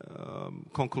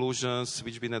 conclusions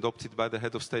which have been adopted by the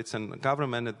head of states and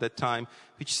government at that time,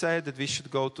 which said that we should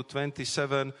go to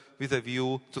 27 with a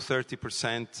view to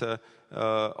 30%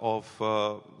 of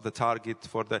the target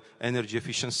for the energy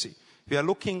efficiency. We are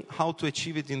looking how to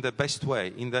achieve it in the best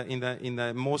way, in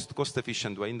the most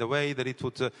cost-efficient way, in the way that it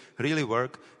would really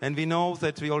work. And we know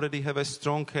that we already have a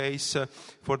strong case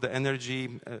for the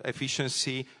energy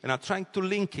efficiency, and are trying to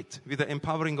link it with the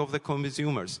empowering of the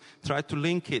consumers, try to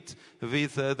link it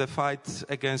with the fight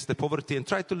against the poverty, and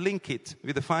try to link it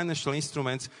with the financial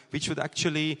instruments which would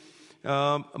actually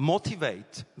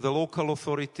motivate the local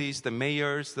authorities, the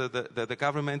mayors, the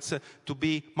governments to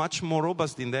be much more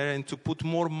robust in there and to put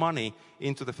more money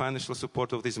into the financial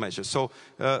support of these measures. So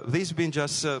these have been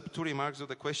just two remarks of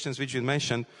the questions which you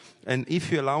mentioned. And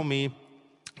if you allow me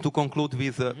to conclude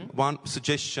with one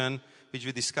suggestion which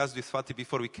we discussed with Fatih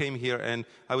before we came here, and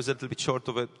I was a little bit short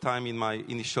of time in my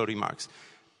initial remarks.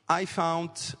 I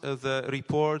found the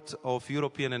report of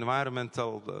European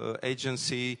Environmental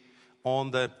Agency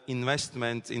on the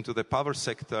investment into the power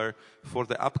sector for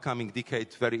the upcoming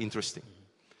decade very interesting.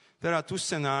 There are two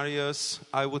scenarios.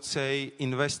 I would say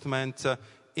investment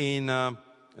in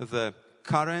the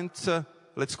current,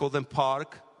 let's call them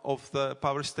park of the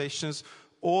power stations,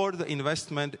 or the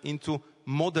investment into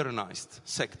modernized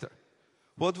sector.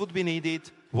 What would be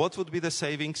needed? What would be the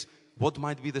savings? What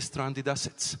might be the stranded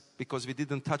assets? Because we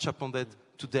didn't touch upon that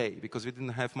today, because we didn't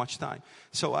have much time.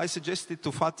 So I suggested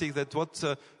to Fatih that what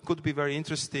could be very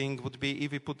interesting would be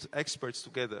if we put experts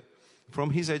together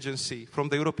from his agency, from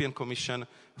the European Commission,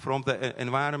 from the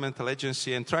Environmental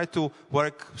Agency, and try to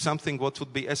work something what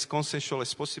would be as consensual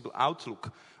as possible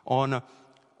outlook on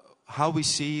how we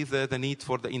see the need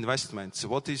for the investments.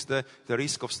 What is the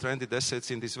risk of stranded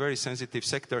assets in this very sensitive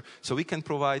sector? So we can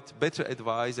provide better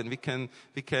advice, and we can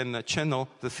channel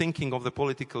the thinking of the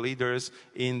political leaders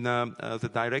in the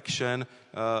direction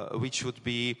which would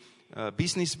be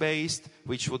business-based,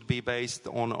 which would be based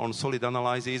on solid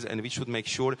analysis, and which would make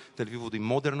sure that we would be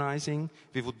modernizing,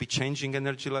 we would be changing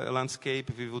energy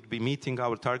landscape, we would be meeting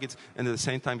our targets, and at the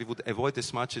same time we would avoid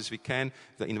as much as we can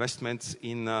the investments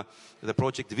in the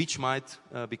project which might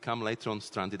become later on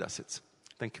stranded assets.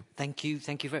 Thank you. Thank you.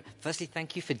 Thank you. Firstly,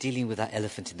 thank you for dealing with that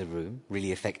elephant in the room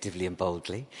really effectively and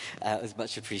boldly. It was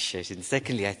much appreciated. And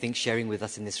secondly, I think sharing with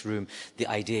us in this room the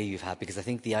idea you've had, because I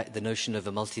think the notion of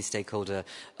a multi-stakeholder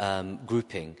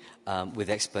grouping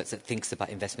with experts that thinks about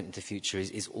investment into the future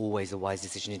is always a wise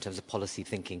decision in terms of policy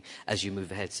thinking as you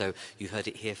move ahead. So you heard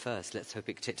it here first. Let's hope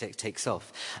it takes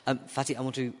off. Fatih, I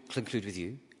want to conclude with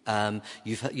you.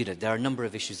 You've heard, there are a number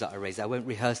of issues that are raised. I won't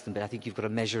rehearse them, but I think you've got a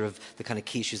measure of the kind of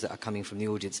key issues that are coming from the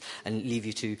audience, and leave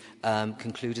you to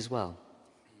conclude as well.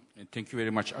 Thank you very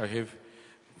much. I have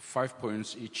 5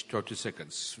 points each, 30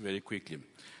 seconds, very quickly.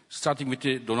 Starting with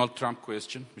the Donald Trump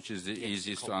question, which is the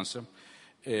easiest to answer.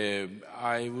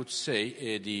 I would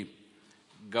say the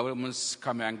governments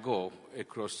come and go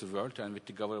across the world, and with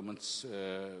the governments,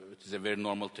 it is a very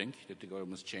normal thing that the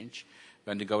governments change.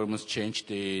 When the governments change,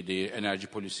 the energy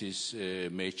policies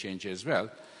may change as well.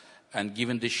 And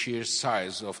given the sheer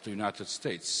size of the United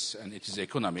States and its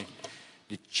economy,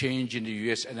 the change in the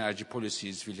U.S. energy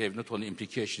policies will have not only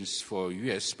implications for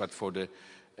U.S., but for the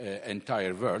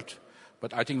entire world.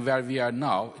 But I think where we are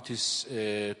now, it is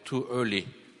too early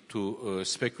to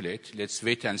speculate. Let's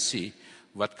wait and see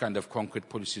what kind of concrete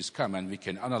policies come, and we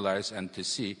can analyze and to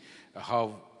see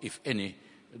how, if any,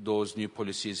 those new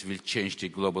policies will change the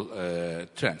global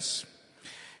trends.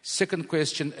 Second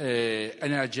question,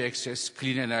 energy access,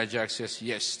 clean energy access.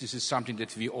 Yes, this is something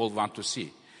that we all want to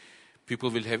see. People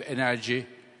will have energy,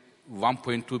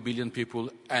 1.2 billion people,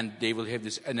 and they will have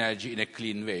this energy in a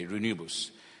clean way,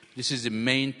 renewables. This is the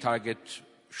main target,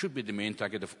 should be the main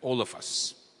target of all of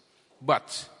us.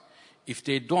 But if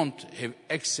they don't have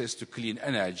access to clean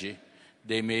energy,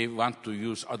 they may want to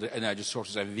use other energy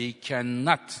sources, and we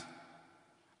cannot,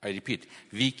 I repeat,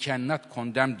 we cannot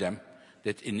condemn them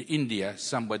that in India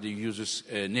somebody uses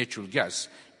natural gas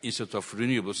instead of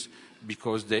renewables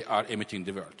because they are emitting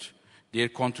the world. Their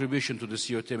contribution to the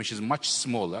CO2 emission is much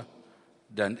smaller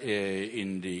than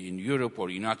in Europe or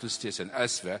United States and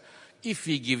elsewhere. If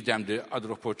we give them the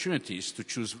other opportunities to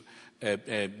choose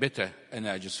better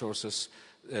energy sources,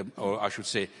 or I should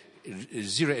say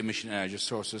zero-emission energy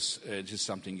sources, this is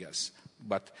something else.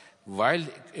 But while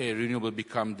renewable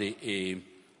become the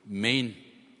main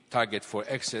target for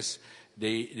access,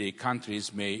 the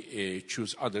countries may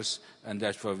choose others, and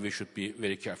therefore we should be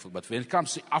very careful. But when it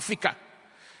comes to Africa,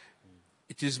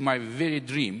 it is my very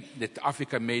dream that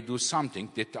Africa may do something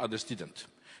that the others didn't.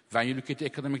 When you look at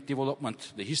economic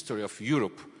development, the history of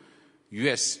Europe,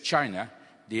 US, China,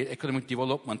 their economic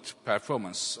development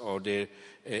performance or their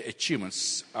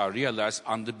achievements are realized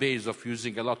on the basis of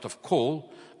using a lot of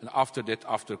coal, and after that,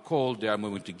 after coal, they are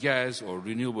moving to gas or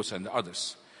renewables and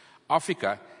others.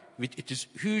 Africa, with its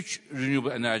huge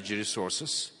renewable energy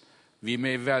resources, we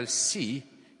may well see,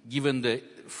 given the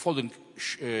falling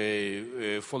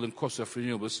cost of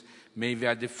renewables, may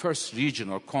be the first region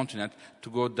or continent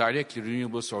to go directly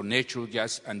renewables or natural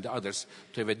gas and the others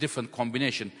to have a different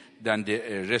combination than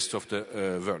the rest of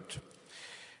the world.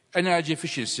 Energy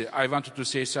efficiency. I wanted to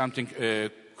say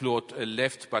something. Claude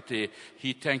left, but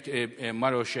he thanked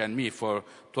Marosh and me for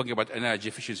talking about energy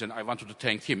efficiency, and I wanted to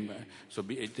thank him.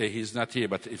 He's not here,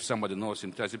 but if somebody knows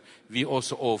him, tells him. We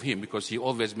also owe him, because he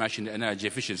always mentioned energy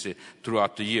efficiency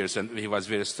throughout the years, and he was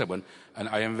very stubborn. And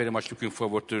I am very much looking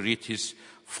forward to read his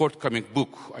forthcoming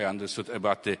book, I understood,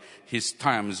 about his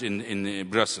times in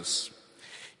Brussels.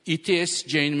 ETS,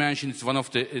 Jane mentioned, it's one of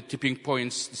the tipping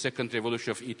points, the second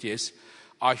revolution of ETS.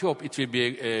 I hope it will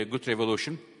be a good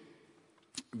revolution,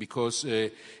 because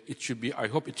I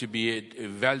hope it will be a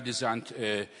well-designed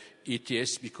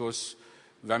ETS, because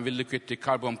when we look at the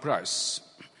carbon price,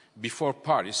 before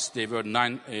Paris, they were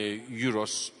 9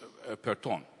 euros per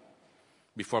ton,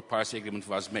 before Paris Agreement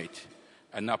was made.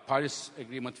 And now Paris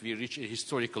Agreement, we reached a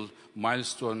historical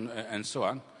milestone and so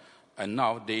on, and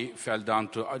now they fell down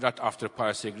to, that after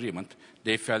Paris Agreement,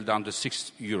 they fell down to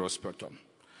 6 euros per ton.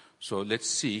 So let's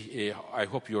see, I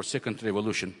hope your second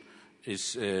revolution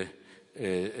is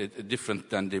different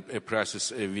than the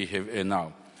prices we have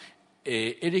now.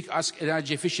 Eric asked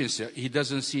energy efficiency. He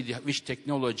doesn't see which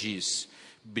technologies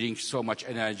bring so much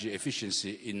energy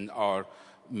efficiency in our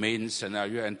main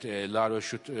scenario, and Laro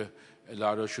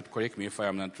should correct me if I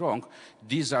am not wrong.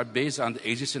 These are based on the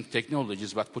existing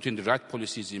technologies, but putting the right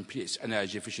policies in place,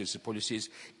 energy efficiency policies,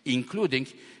 including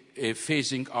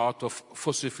phasing out of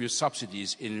fossil fuel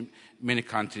subsidies in many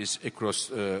countries across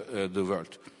the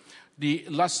world. The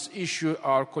last issue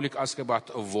our colleague asked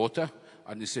about water,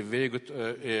 and it's a very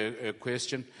good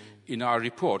question. In our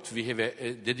report, we have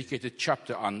a dedicated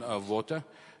chapter on water.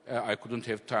 I couldn't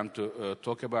have time to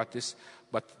talk about this,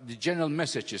 but the general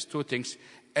message is two things.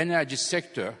 Energy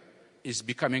sector is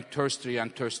becoming thirstier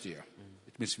and thirstier.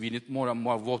 It means we need more and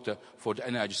more water for the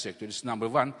energy sector. It's number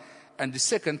one. And the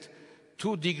second,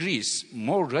 2 degrees,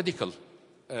 more radical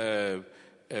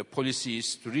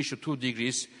policies to reach 2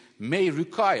 degrees may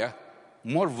require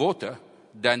more water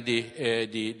than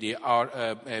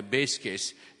our base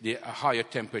case, the higher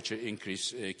temperature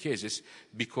increase cases,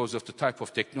 because of the type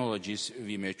of technologies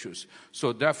we may choose.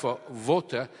 So therefore,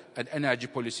 water and energy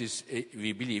policies,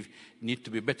 we believe, need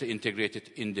to be better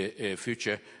integrated in the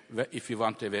future if we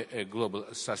want to have a global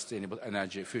sustainable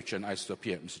energy future. And I stop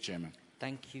here, Mr. Chairman.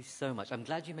 Thank you so much. I'm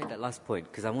glad you made that last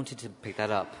point, because I wanted to pick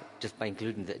that up just by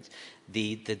including that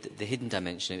the hidden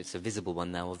dimension, it's a visible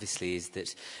one now, obviously, is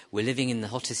that we're living in the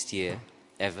hottest year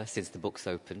ever since the books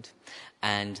opened,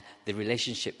 and the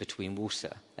relationship between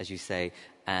water, as you say,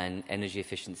 and energy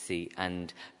efficiency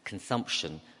and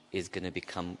consumption is going to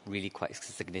become really quite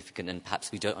significant, and perhaps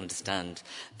we don't understand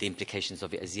the implications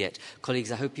of it as yet.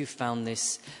 Colleagues, I hope you found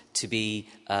this to be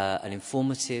an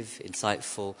informative,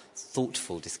 insightful,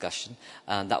 thoughtful discussion.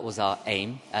 That was our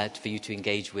aim, for you to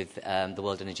engage with the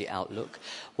World Energy Outlook.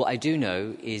 What I do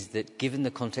know is that given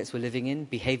the context we're living in,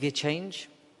 behaviour change,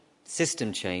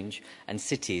 system change and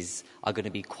cities are going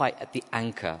to be quite at the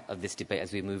anchor of this debate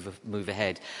as we move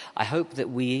ahead. I hope that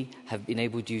we have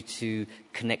enabled you to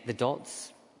connect the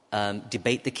dots,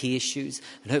 debate the key issues,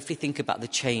 and hopefully think about the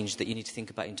change that you need to think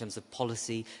about in terms of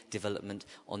policy development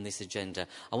on this agenda.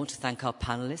 I want to thank our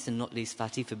panellists, and not least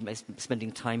Fatih, for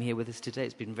spending time here with us today.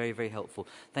 It's been very, very helpful.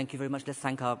 Thank you very much. Let's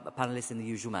thank our panellists in the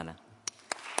usual manner.